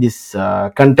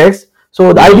context.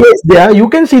 So the idea Mm, is there. You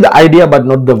can see the idea, but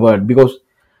not the word, because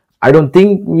I don't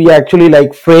think we actually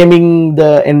like framing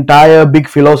the entire big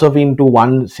philosophy into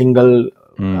one single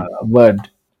mm. word.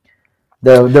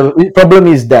 The problem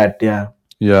is that, yeah.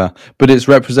 Yeah, but its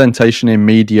representation in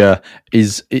media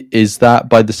is that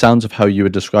by the sounds of how you were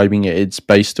describing it, it's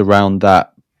based around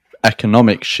that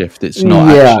economic shift. It's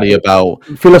not Yeah, actually about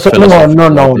a philosophy. No, no, philosophical no,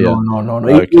 no, idea. no, no, no.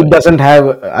 It Okay. doesn't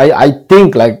have. I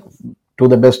think, like, to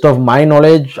the best of my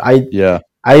knowledge, Yeah.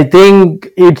 I think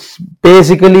it's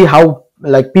basically how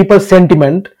like people's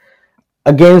sentiment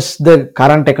against the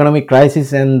current economic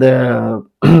crisis and the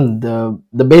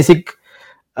the basic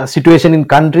situation in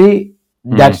country.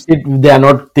 Mm. That's it. They are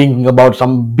not thinking about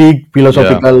some big Yeah.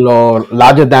 philosophical or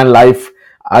larger than life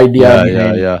idea Yeah. Yeah.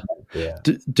 behind. Yeah.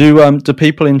 Yeah. Do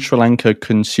people in Sri Lanka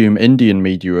consume Indian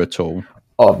media at all?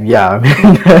 Oh yeah, I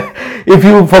mean, if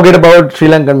you forget about Sri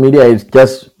Lankan media, it's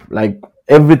just like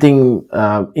everything,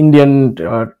 Indian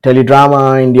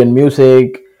teledrama, Indian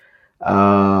music.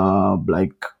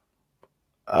 Like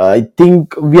I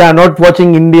think we are not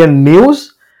watching Indian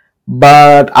news,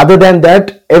 but other than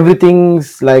that,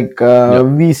 everything's like Yeah.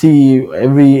 we see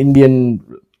every Indian,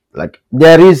 like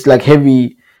there is like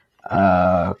heavy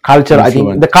culture. I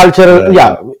think the Influence. cultural, Yeah.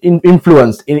 yeah, Yeah.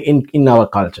 influence in our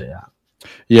culture. Yeah.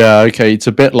 Yeah, okay. It's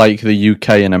a bit like the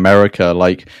UK and America.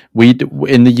 Like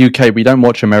in the UK, we don't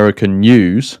watch American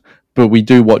news, but we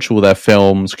do watch all their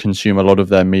films, consume a lot of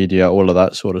their media, all of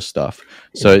that sort of stuff.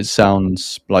 So it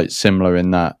sounds like similar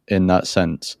in that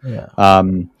sense. Yeah.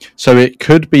 So it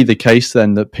could be the case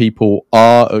then that people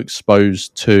are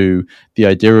exposed to the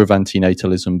idea of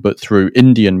antinatalism, but through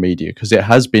Indian media, because it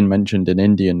has been mentioned in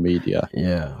Indian media.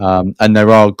 Yeah. And there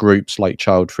are groups like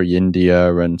Child Free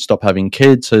India and Stop Having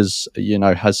Kids has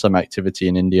some activity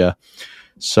in India.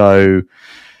 So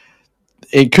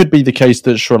it could be the case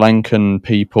that Sri Lankan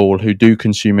people who do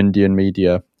consume Indian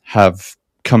media have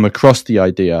come across the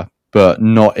idea, but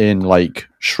not in like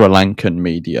Sri Lankan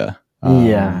media.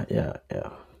 Yeah. Yeah. Yeah.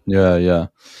 Yeah, yeah.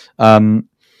 Um,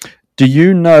 do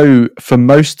you know for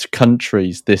most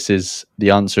countries the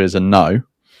answer is a no?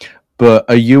 But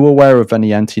are you aware of any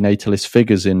antinatalist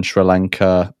figures in Sri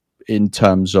Lanka in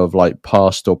terms of like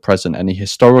past or present? Any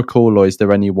historical, or is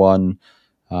there anyone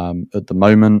at the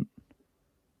moment?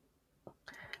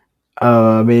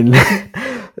 I mean,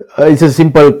 it's a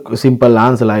simple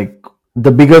answer. Like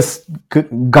the biggest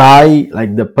guy,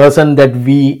 like the person that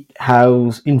we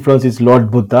have influenced is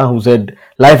Lord Buddha, who said,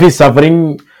 "Life is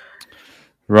suffering."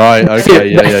 Right. That's Okay.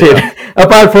 it. Yeah. Yeah. That's Yeah. it.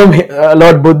 Apart from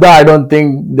Lord Buddha, I don't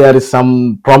think there is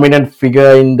some prominent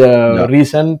figure in the Yeah.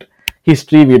 recent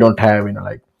history we don't have.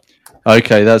 Like.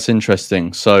 Okay, that's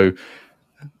interesting. So,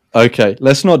 okay,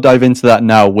 let's not dive into that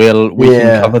now. We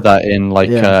can cover Yeah. that in like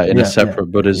Yeah. in a Yeah. Yeah.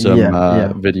 separate Buddhism Yeah.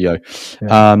 Yeah. video.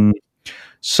 Yeah. Um,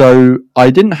 so I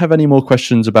didn't have any more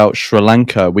questions about Sri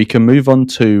Lanka. We can move on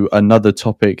to another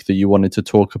topic that you wanted to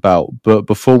talk about. But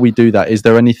before we do that, is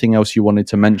there anything else you wanted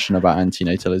to mention about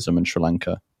antinatalism in Sri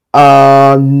Lanka?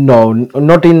 No,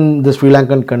 not in the Sri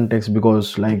Lankan context,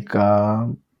 because like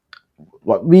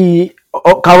we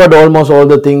covered almost all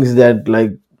the things that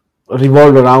like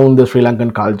revolve around the Sri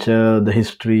Lankan culture, the Okay.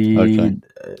 history,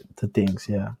 the things.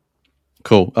 Yeah.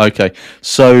 Cool. Okay.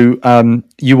 So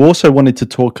you also wanted to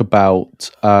talk about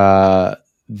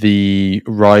the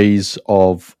rise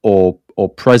of or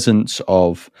presence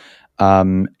of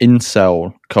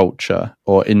incel culture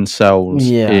or incels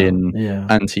Yeah. in Yeah.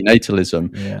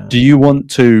 antinatalism. Yeah. Do you want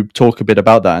to talk a bit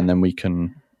about that, and then we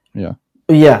can, yeah.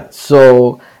 Yeah.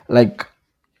 So like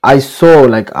I saw,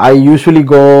 like I usually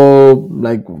go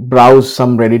like browse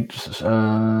some Reddit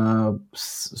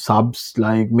subs,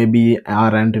 like maybe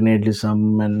our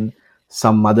antinatalism and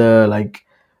some other like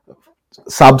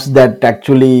subs that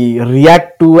actually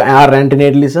react to our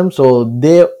antinatalism. So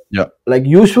they Yeah. like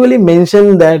usually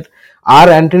mention that our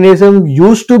antinatalism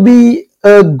used to be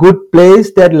a good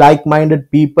place, that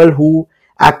like-minded people who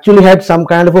actually had some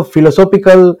kind of a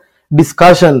philosophical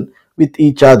discussion with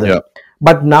each other. Yeah.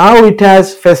 But now it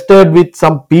has festered with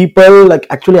some people. Like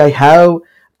actually I have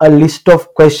a list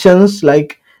of questions,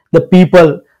 like the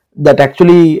people that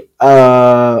actually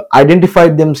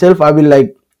identified themselves. I will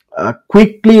like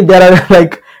quickly, there are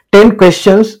like 10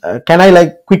 questions. Can I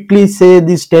like quickly say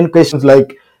these 10 questions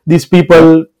like these Yeah.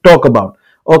 people talk about?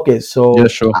 Okay, Yeah. so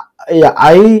Sure. yeah,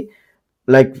 I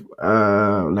like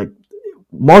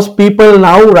most people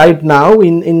now, right now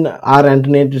in our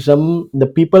antinatalism, the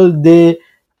people they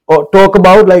talk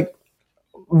about like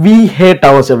we hate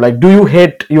ourselves. Like, do you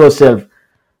hate yourself?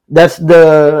 That's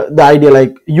the idea.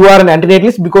 Like, you are an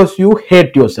antinatalist because you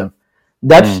hate yourself.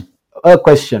 That's Mm. a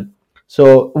question.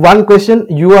 So one question,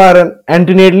 you are an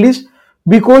antinatalist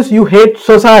because you hate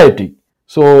society.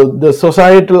 So the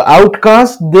societal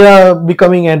outcasts, they are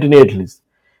becoming antinatalists.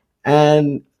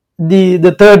 And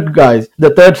the third guys,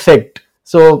 the third sect,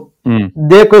 so Mm.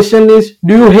 their question is,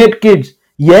 do you hate kids?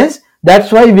 Yes,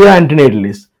 that's why we are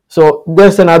antinatalists. So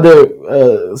there's another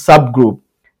subgroup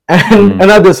and Mm.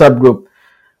 another subgroup.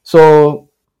 So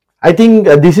I think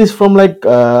this is from like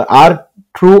our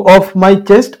true of my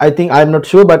chest. I think, I'm not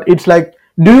sure, but it's like,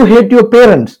 do you hate your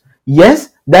parents? Yes,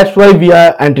 that's why we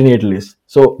are antinatalists.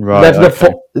 So Right.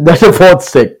 Okay. that's the fourth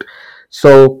sect.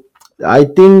 So I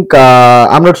think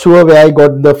I'm not sure where I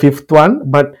got the fifth one,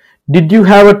 but did you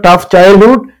have a tough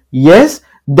childhood? Yes,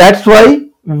 that's why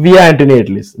we are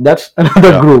antinatalists. That's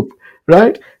another Yeah. group,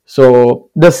 right? So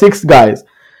the sixth guys,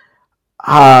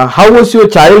 how was your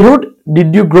childhood?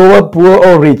 Did you grow up poor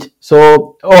or rich?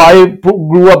 So,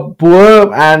 grew up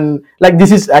poor, and like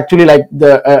this is actually like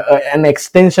the an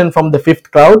extension from the fifth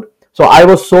crowd. So I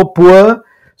was so poor,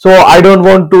 so I don't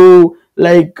want to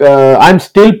like I'm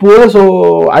still poor,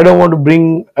 so I don't want to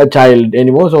bring a child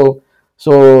anymore.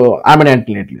 So I'm an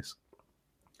antinatalist.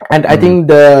 And I Mm. think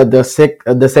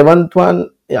the seventh one,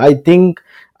 I think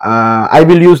I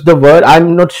will use the word,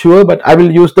 I'm not sure, but I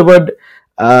will use the word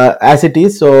as it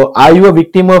is. So are you a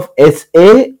victim of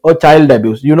SA or child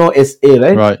abuse? You know SA,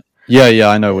 right? Right. Yeah. Yeah.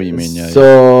 I know what you mean. Yeah. Yeah.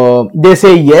 So they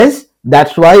say yes,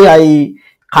 that's why I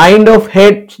kind of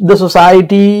hate the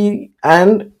society,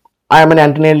 and I am an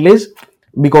antinatalist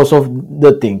because of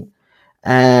the thing.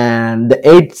 And the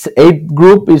eighth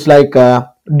group is like,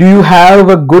 do you have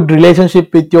a good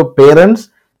relationship with your parents,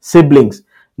 siblings?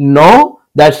 No,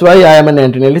 that's why I am an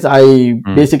antinatalist. I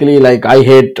Mm. basically like, I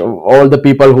hate all the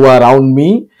people who are around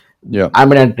me. Yeah.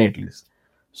 I'm an antinatalist.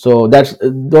 So that's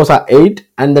those are eight.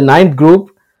 And the ninth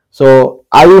group, so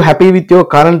are you happy with your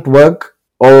current work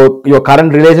or your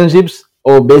current relationships,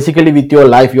 or basically with your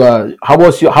life? You are, how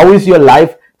is your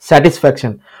life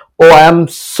satisfaction? Oh, I am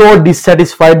so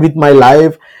dissatisfied with my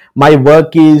life. My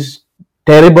work is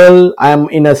terrible. I am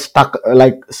in a stuck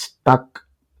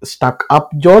stuck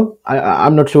up job.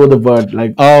 I'm not sure the word,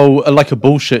 like, Oh, like a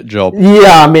bullshit job.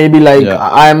 yeah, maybe like Yeah,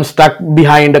 I'm stuck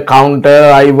behind a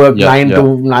counter. I work yeah, yeah,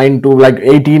 9 to like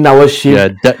 18 hour yeah.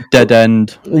 shift. Dead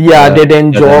end. Yeah, dead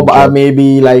end Dead job. end job.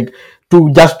 Maybe like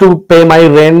to just to pay my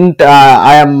rent.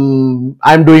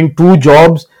 I'm doing two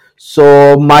jobs.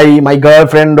 So my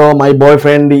girlfriend or my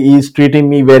boyfriend is treating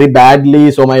me very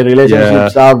badly. So my Yeah,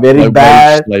 relationships are very like wage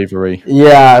bad. slavery.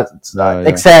 Yeah, Yeah, yeah.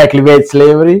 exactly, wage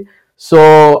slavery.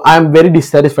 So I'm very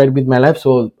dissatisfied with my life.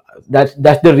 So that's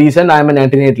the reason I'm an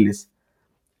antinatalist.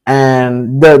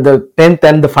 And the 10th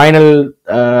and the final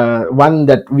one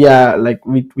that we are like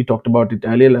we talked about it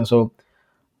earlier. So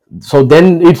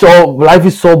then it's all, life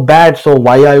is so bad, so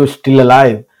why are you still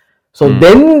alive? So Mm.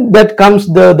 then that comes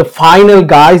the final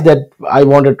guys that I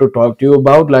wanted to talk to you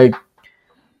about, like,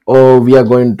 oh, we are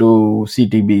going to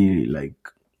CTB, like,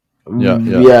 Yeah,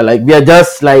 yeah, we are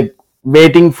just like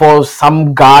waiting for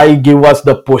some guy give us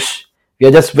the push. We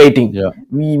are just waiting. yeah,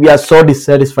 We are so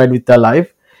dissatisfied with our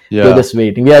life. We are yeah. just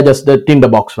waiting. We are just the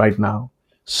tinderbox right now.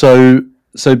 So,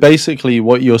 so basically,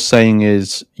 what you're saying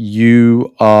is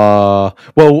you are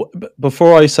well.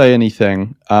 Before I say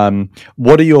anything,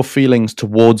 what are your feelings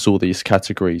towards all these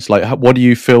categories? Like, what do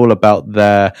you feel about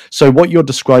their? So, what you're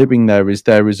describing there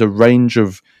is a range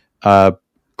of uh,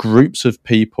 groups of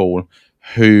people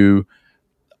who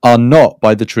are not,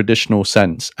 by the traditional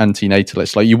sense,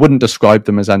 anti-natalists. Like, you wouldn't describe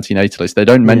them as anti-natalists. They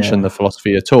don't mention the Yeah,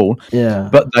 philosophy at all, yeah,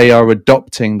 but they are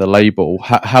adopting the label.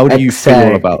 How do you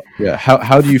feel exact. about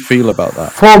how do you feel about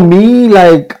that? For me,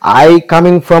 like, I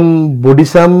coming from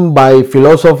Buddhism, by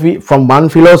philosophy, from one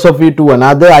philosophy to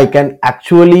another, I can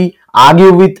actually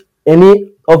argue with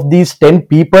any of these 10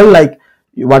 people, like,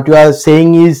 what you are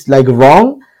saying is like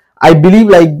wrong. I believe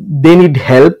like they need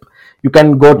help. You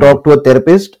can go Mm, talk to a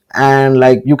therapist, and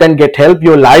like you can get help.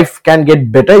 Your life can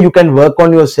get better. You can work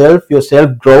on yourself, your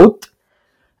self growth,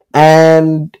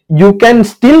 and you can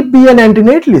still be an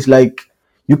antinatalist. Like,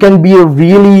 you can be a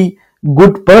really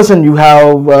good person. You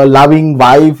have a loving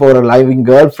wife or a loving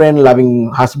girlfriend,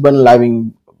 loving husband,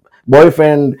 loving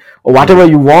boyfriend, or mm, whatever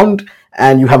you want,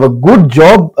 and you have a good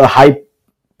job, a high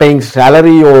paying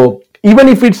salary, or even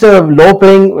if it's a low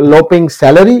paying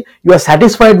salary, you are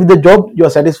satisfied with the job, you are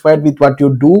satisfied with what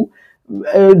you do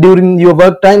during your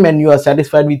work time, and you are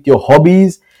satisfied with your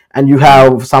hobbies, and you mm,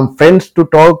 have some friends to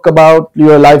talk about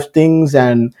your life things,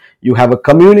 and you have a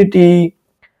community.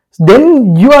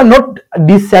 Then you are not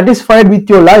dissatisfied with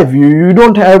your life. You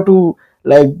don't have to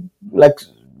like like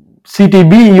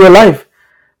CTB your life,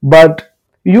 but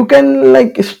you can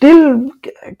like still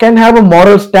can have a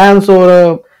moral stance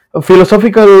or a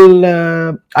philosophical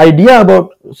idea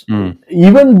about, mm,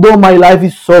 even though my life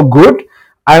is so good,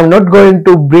 I am not going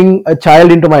to bring a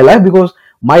child into my life, because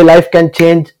my life can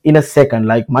change in a second.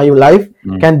 Like, my life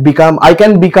mm. can become, I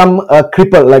can become a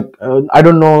cripple, like, I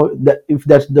don't know that if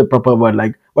that's the proper word,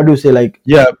 like, what do you say, like,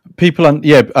 Yeah, people, uh,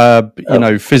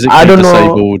 I physically don't know.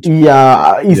 disabled.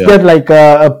 Yeah, is Yeah, that like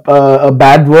a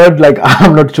bad word? Like,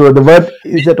 I'm not sure. The word,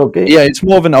 is that okay? yeah, it's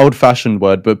more of an old-fashioned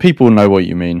word, but people know what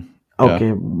you mean. Yeah,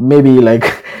 Okay, maybe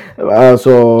like,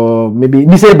 so maybe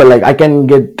disabled. Like, I can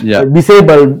get yeah,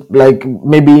 disabled. Like,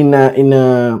 maybe in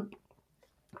a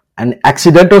an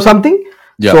accident or something.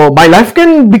 yeah, So my life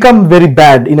can become very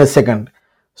bad in a second.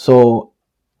 So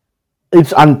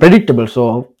it's unpredictable.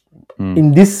 So mm,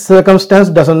 in this circumstance,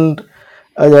 doesn't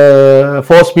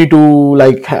force me to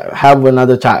like have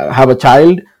another child, have a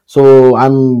child. So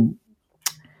I'm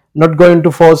not going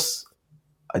to force.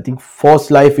 I think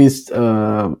force life is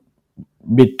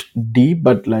bit deep,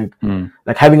 but mm,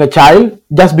 like having a child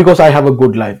just because I have a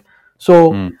good life.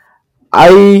 So mm,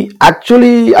 I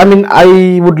actually, I mean,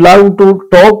 I would love to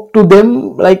talk to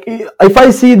them. Like, if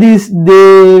I see this,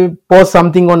 they post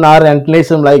something on our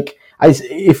antination, like,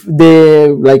 if they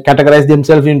like categorize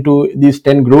themselves into these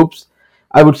 10 groups,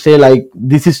 I would say like,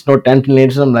 this is not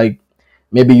antination. Like,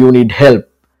 maybe you need help.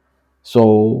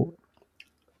 So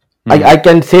I mm.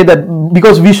 can say that,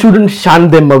 because we shouldn't shun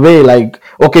them away. Like,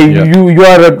 okay, Yeah, you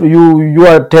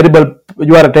are terrible,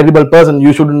 you are a terrible person.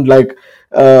 You shouldn't like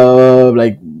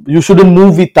you shouldn't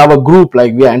move with our group.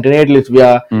 Like, we are antinatalists.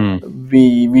 mm,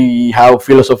 We have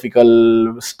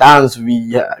philosophical stance.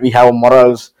 We have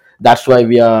morals. That's why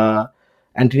we are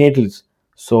antinatalists. mm.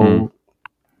 So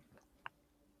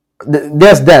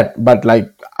there's that. But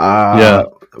like, Yeah.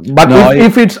 but No,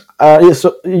 if it's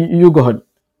so you go ahead.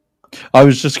 I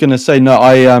was just gonna say no.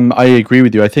 I agree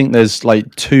with you. I think there's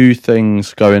like two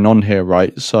things going on here,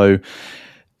 right? So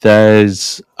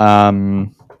there's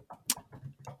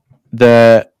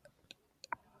there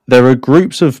there are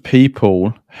groups of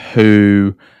people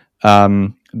who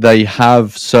they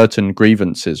have certain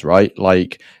grievances, right?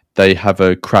 Like they have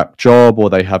a crap job, or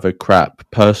they have a crap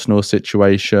personal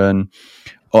situation,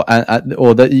 or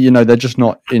that, you know, they're just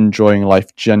not enjoying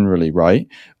life generally, right?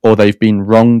 Or they've been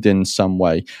wronged in some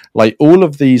way. Like all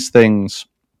of these things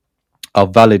are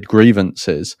valid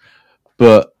grievances,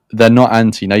 but they're not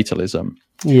antinatalism.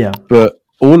 Yeah. But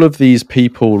all of these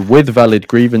people with valid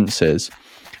grievances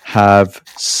have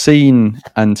seen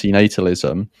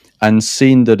antinatalism and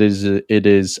seen that it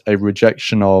is a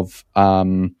rejection of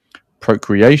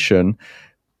procreation.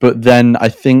 But then I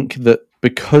think that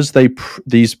because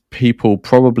these people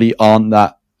probably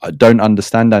don't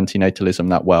understand antinatalism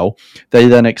that well, they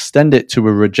then extend it to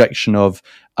a rejection of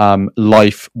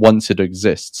life once it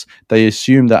exists. They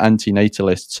assume that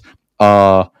antinatalists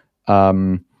are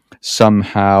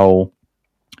somehow,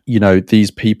 you know,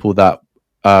 these people that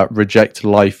reject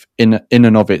life in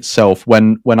and of itself.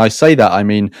 When I say that, I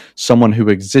mean someone who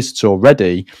exists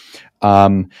already,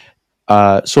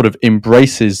 sort of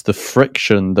embraces the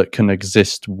friction that can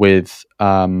exist with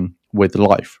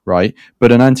life, right?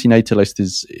 But an antinatalist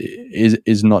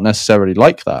is not necessarily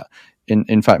like that.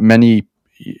 In fact, many,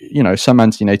 you know, some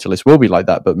antinatalists will be like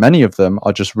that, but many of them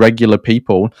are just regular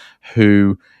people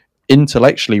who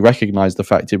intellectually recognize the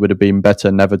fact it would have been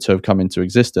better never to have come into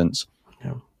existence.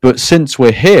 Yeah. But since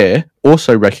we're here,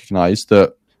 also recognize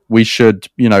that we should,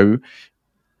 you know,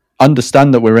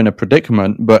 understand that we're in a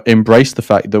predicament, but embrace the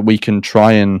fact that we can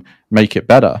try and make it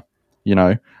better. You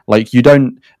know, like you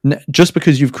don't, just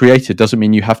because you've created doesn't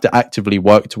mean you have to actively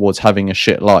work towards having a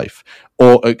shit life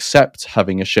or accept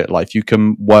having a shit life. You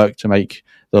can work to make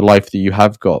the life that you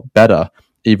have got better,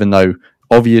 even though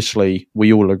obviously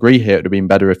we all agree here it would have been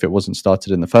better if it wasn't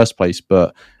started in the first place.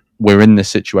 But we're in this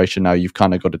situation now, you've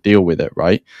kind of got to deal with it,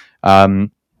 right?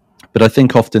 But I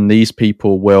think often these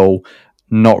people will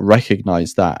not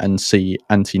recognize that and see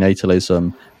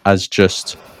antinatalism as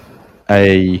just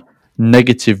a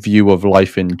negative view of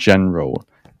life in general.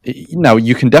 Now,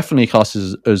 you can definitely class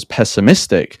as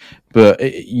pessimistic, but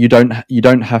you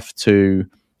don't have to.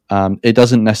 It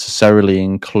doesn't necessarily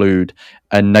include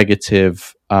a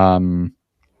negative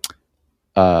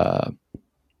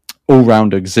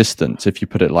all-round existence, if you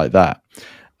put it like that.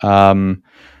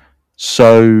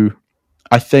 So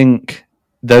I think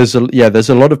there's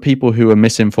a lot of people who are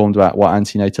misinformed about what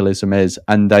antinatalism is,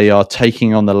 and they are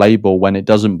taking on the label when it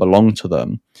doesn't belong to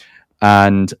them.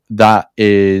 And that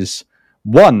is,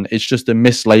 one, it's just a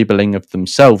mislabeling of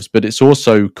themselves, but it's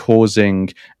also causing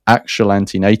actual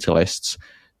antinatalists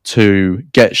to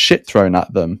get shit thrown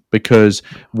at them, because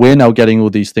we're now getting all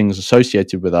these things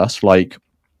associated with us, like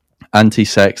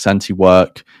anti-sex,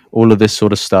 anti-work, all of this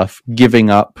sort of stuff, giving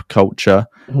up culture,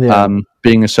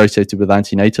 being associated with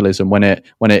antinatalism when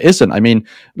it isn't. I mean,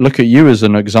 look at you as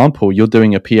an example. You're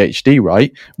doing a PhD,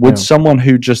 right? Would someone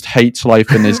who just hates life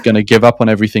and is going to give up on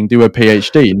everything do a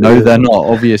PhD? No, they're not,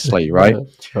 obviously, right?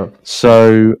 Sure.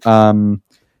 So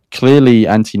clearly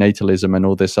antinatalism and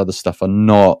all this other stuff are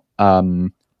not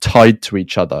tied to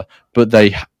each other, but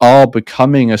they are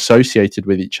becoming associated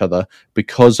with each other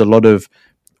because a lot of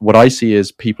what I see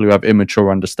is people who have immature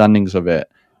understandings of it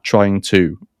trying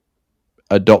to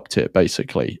adopt it,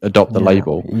 basically adopt the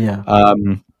label.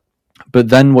 But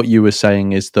then what you were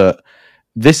saying is that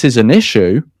this is an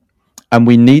issue and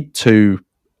we need to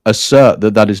assert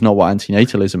that is not what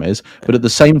antinatalism is, but at the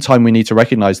same time we need to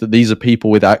recognize that these are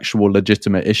people with actual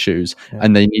legitimate issues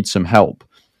and they need some help.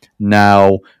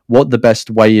 Now, what the best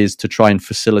way is to try and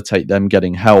facilitate them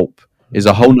getting help is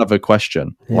a whole nother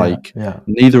question.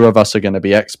 Neither of us are going to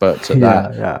be experts at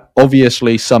that.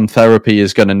 Obviously, some therapy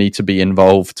is going to need to be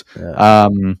involved.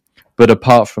 But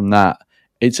apart from that,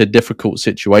 it's a difficult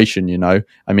situation, you know?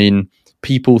 I mean,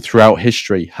 people throughout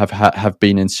history have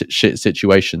been in shit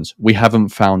situations. We haven't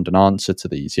found an answer to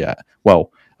these yet.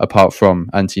 Well, apart from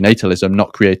antinatalism,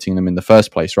 not creating them in the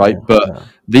first place, right?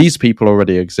 These people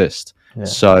already exist.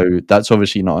 So that's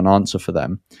obviously not an answer for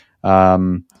them.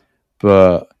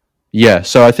 But yeah,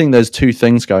 so I think there's two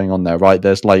things going on there, right?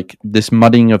 There's like this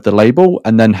muddying of the label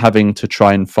and then having to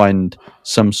try and find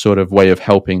some sort of way of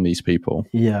helping these people.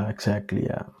 Yeah, exactly.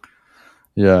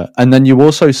 Yeah. And then you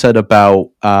also said about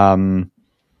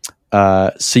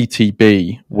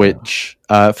CTB, which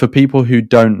for people who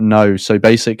don't know, so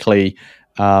basically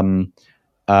when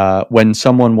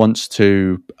someone wants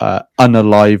to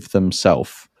unalive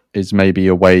themselves is maybe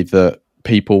a way that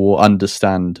people will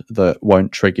understand that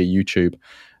won't trigger YouTube.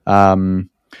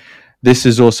 This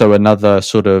is also another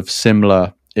sort of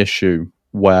similar issue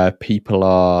where people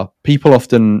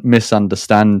often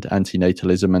misunderstand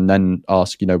antinatalism and then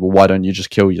ask, well, why don't you just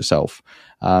kill yourself?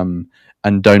 And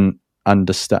don't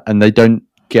understand, and they don't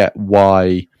get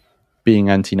why being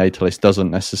antinatalist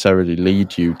doesn't necessarily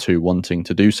lead you to wanting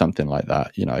to do something like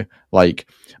that. Like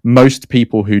most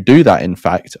people who do that, in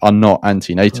fact, are not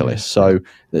antinatalists. So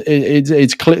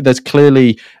it's clear there's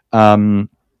clearly not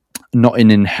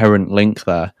an inherent link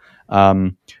there.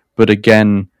 But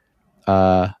again,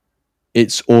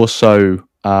 it's also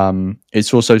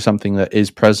something that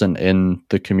is present in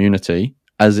the community,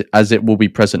 as it will be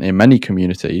present in many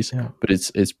communities, but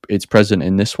it's present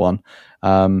in this one,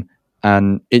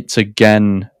 and it's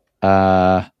again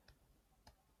a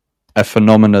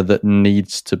phenomena that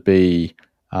needs to be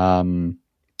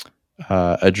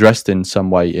addressed in some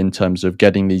way in terms of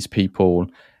getting these people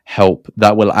help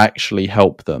that will actually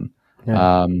help them.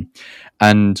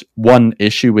 And one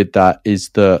issue with that is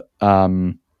that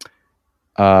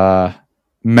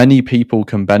many people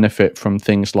can benefit from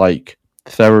things like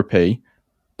therapy,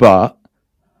 but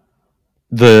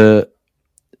the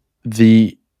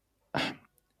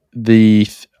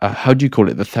how do you call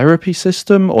it, the therapy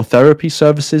system or therapy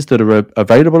services that are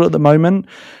available at the moment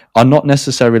are not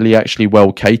necessarily actually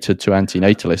well catered to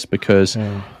antinatalists, because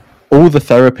all the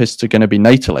therapists are going to be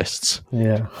natalists.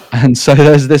 And so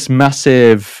there's this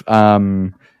massive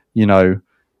like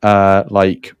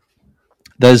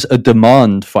there's a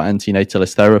demand for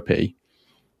antinatalist therapy,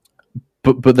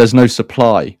 but there's no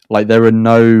supply. Like there are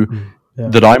no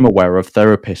that I'm aware of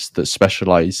therapists that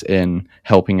specialize in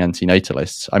helping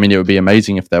antinatalists. I mean, it would be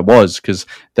amazing if there was, because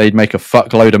they'd make a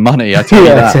fuckload of money. I tell you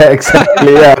that.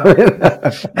 Exactly.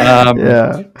 I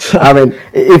mean,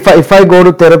 if I go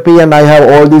to therapy and I have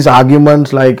all these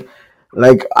arguments, like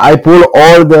I pull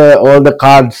all the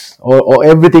cards or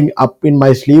everything up in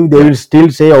my sleeve, they will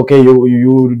still say, okay,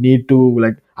 you need to,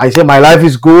 like, I say my life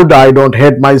is good, I don't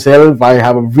hate myself, I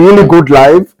have a really good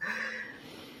life.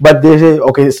 But they say,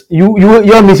 okay,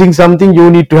 you're missing something,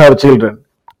 you need to have children.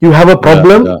 You have a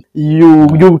problem,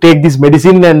 you take this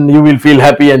medicine and you will feel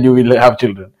happy and you will have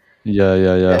children.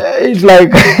 It's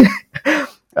like,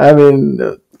 I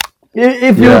mean,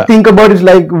 if you think about it, it's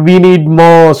like we need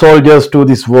more soldiers to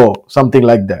this war, something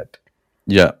like that.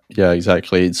 Yeah,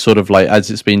 exactly. It's sort of like,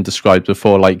 as it's been described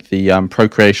before, like the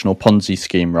procreational Ponzi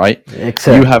scheme, right?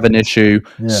 Exactly. You have an issue,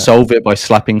 solve it by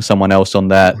slapping someone else on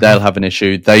there. They'll have an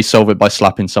issue, they solve it by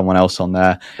slapping someone else on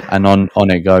there, and on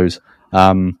it goes.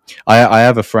 I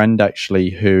have a friend actually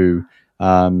who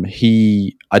I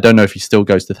don't know if he still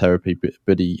goes to therapy,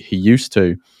 but he used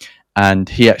to. And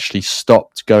he actually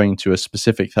stopped going to a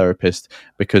specific therapist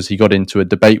because he got into a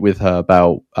debate with her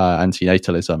about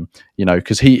antinatalism.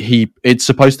 Because it's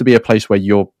supposed to be a place where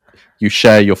you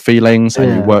share your feelings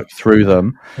and you work through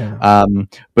them.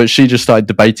 But she just started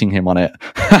debating him on it.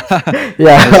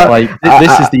 It's like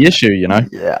this is the issue,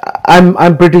 Yeah,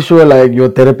 I'm pretty sure like your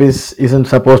therapist isn't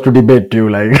supposed to debate you,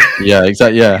 like. Yeah,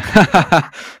 exactly. Yeah.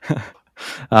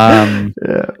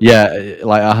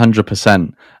 Like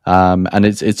 100%. And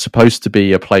it's supposed to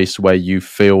be a place where you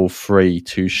feel free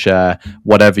to share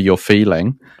whatever you're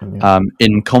feeling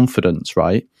in confidence,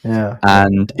 right?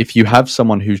 And if you have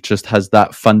someone who just has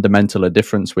that fundamental a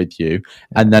difference with you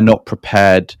and they're not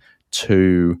prepared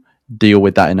to deal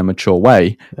with that in a mature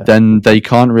way, then they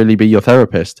can't really be your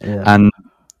therapist. And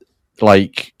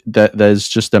like there's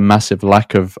just a massive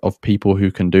lack of people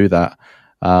who can do that,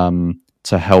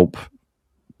 to help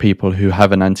people who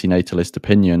have an antinatalist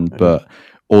opinion, but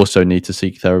also need to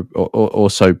seek therapy, or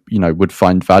also would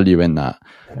find value in that.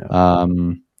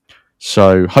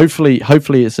 So hopefully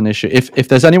it's an issue. If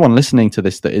there's anyone listening to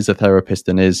this that is a therapist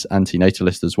and is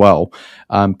antinatalist as well,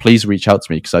 please reach out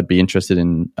to me, because I'd be interested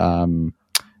in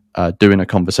doing a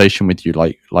conversation with you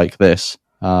like this,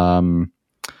 and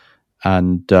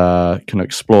can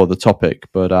explore the topic.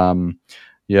 But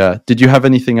did you have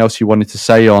anything else you wanted to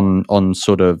say on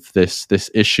sort of this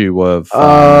issue of?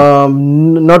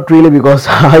 Not really, because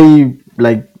I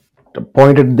like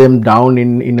pointed them down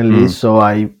in a list. So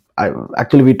I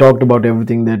actually, we talked about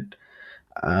everything that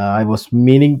I was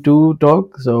meaning to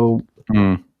talk. So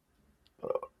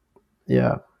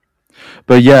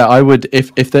But I would,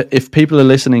 if people are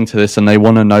listening to this and they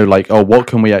want to know, like, oh, what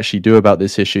can we actually do about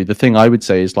this issue? The thing I would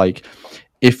say is, like,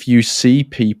 if you see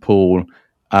people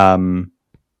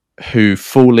who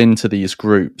fall into these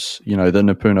groups, that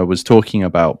Nipuna was talking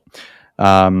about,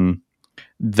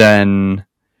 then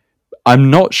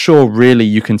I'm not sure really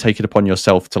you can take it upon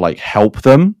yourself to like help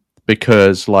them,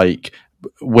 because like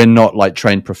we're not like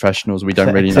trained professionals. We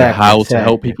don't really know how to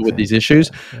help people with these issues.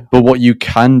 But what you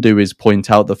can do is point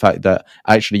out the fact that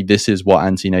actually this is what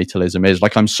antinatalism is.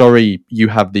 Like, I'm sorry you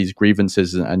have these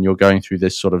grievances and you're going through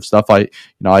this sort of stuff. I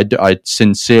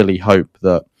sincerely hope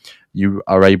that you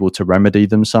are able to remedy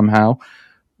them somehow.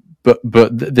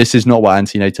 this is not what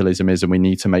antinatalism is, and we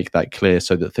need to make that clear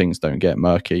so that things don't get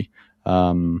murky.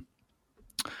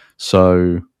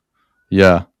 So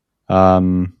yeah.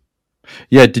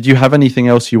 Yeah, did you have anything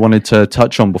else you wanted to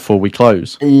touch on before we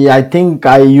close? Yeah, I think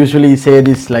I usually say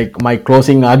this like my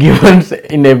closing arguments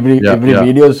in every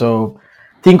video. So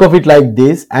think of it like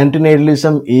this: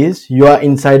 antinatalism is you are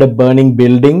inside a burning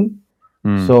building.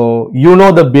 So you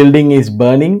know the building is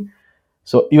burning.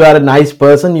 So you are a nice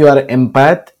person, you are an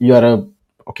empath, you are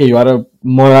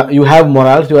you have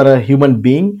morals, you are a human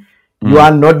being. You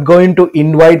are not going to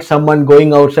invite someone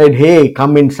going outside, hey,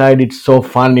 come inside, it's so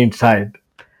fun inside.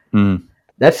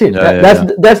 That's it.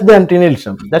 That's the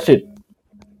antinatalism. That's it.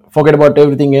 Forget about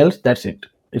everything else. That's it.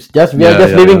 It's just we are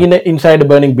just living inside a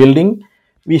burning building.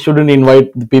 We shouldn't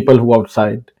invite the people who are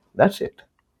outside. That's it.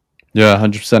 Yeah,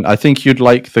 100%. I think you'd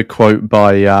like the quote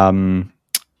by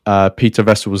Peter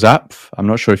Wessel-Zapf. I'm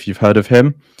not sure if you've heard of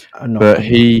him, but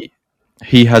he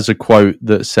has a quote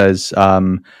that says,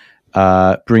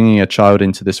 bringing a child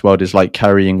into this world is like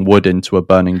carrying wood into a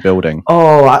burning building.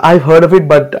 Oh, I've heard of it,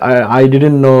 but I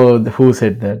didn't know who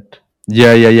said that.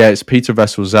 Yeah. It's Peter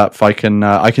Wessel-Zapf.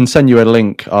 I can send you a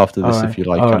link after this if you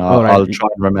like, and I'll try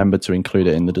and remember to include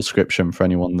it in the description for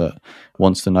anyone that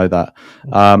wants to know that.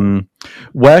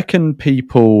 Where can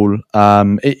people?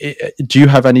 Do you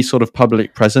have any sort of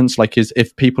public presence? Like,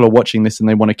 if people are watching this and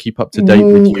they want to keep up to date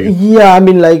with you? Yeah, I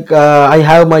mean, like I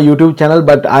have my YouTube channel,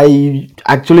 but I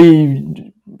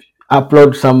actually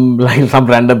upload some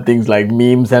random things like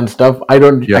memes and stuff. I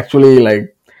don't actually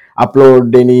like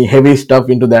upload any heavy stuff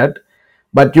into that.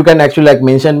 But you can actually like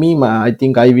mention me. I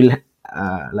think I will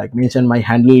like mention my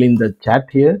handle in the chat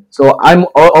here. So I'm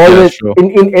always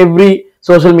in every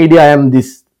social media. I am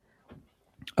this.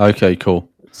 Okay, cool.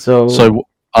 So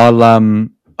I'll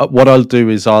what I'll do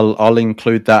is I'll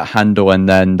include that handle and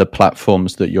then the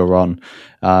platforms that you're on,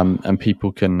 and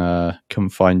people can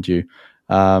find you.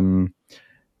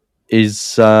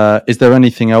 Is there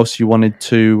anything else you wanted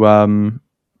to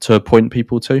point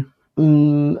people to?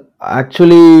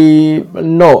 Actually,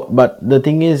 no. But the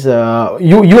thing is,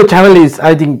 your channel is,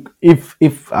 I think, if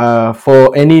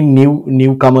for any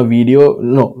newcomer video,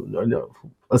 no,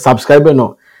 a subscriber,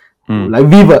 no, like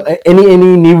viewer, any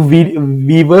new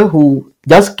viewer who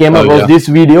just came across this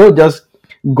video, just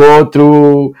go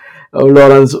through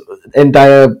Lawrence's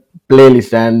entire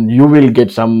playlist, and you will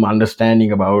get some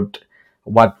understanding about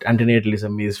what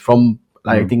antinatalism is from.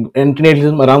 I think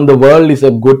antinatalism around the world is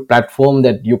a good platform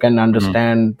that you can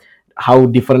understand how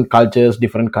different cultures,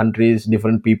 different countries,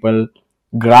 different people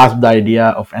grasp the idea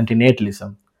of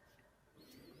antinatalism.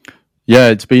 Yeah,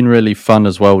 it's been really fun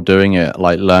as well doing it,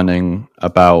 like learning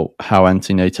about how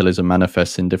antinatalism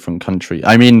manifests in different countries.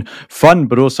 I mean, fun,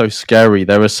 but also scary.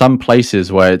 There are some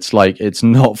places where it's like, it's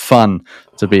not fun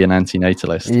to be an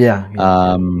antinatalist.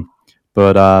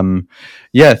 But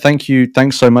yeah, thank you.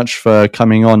 Thanks so much for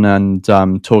coming on and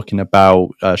talking about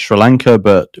Sri Lanka,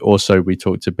 but also we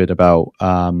talked a bit about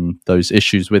those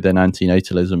issues within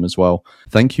antinatalism as well.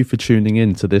 Thank you for tuning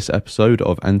in to this episode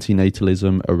of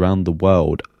Antinatalism Around the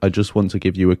World. I just want to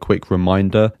give you a quick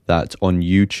reminder that on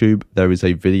YouTube, there is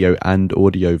a video and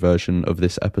audio version of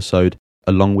this episode,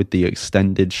 along with the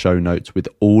extended show notes with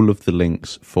all of the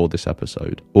links for this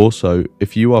episode. Also,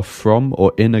 if you are from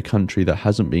or in a country that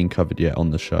hasn't been covered yet on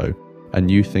the show, and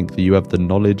you think that you have the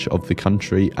knowledge of the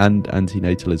country and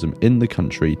antinatalism in the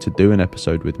country to do an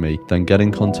episode with me, then get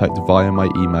in contact via my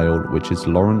email, which is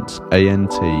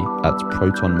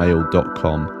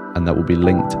lawrenceant@protonmail.com, and that will be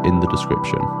linked in the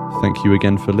description. Thank you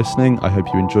again for listening. I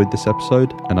hope you enjoyed this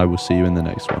episode, and I will see you in the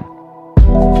next one.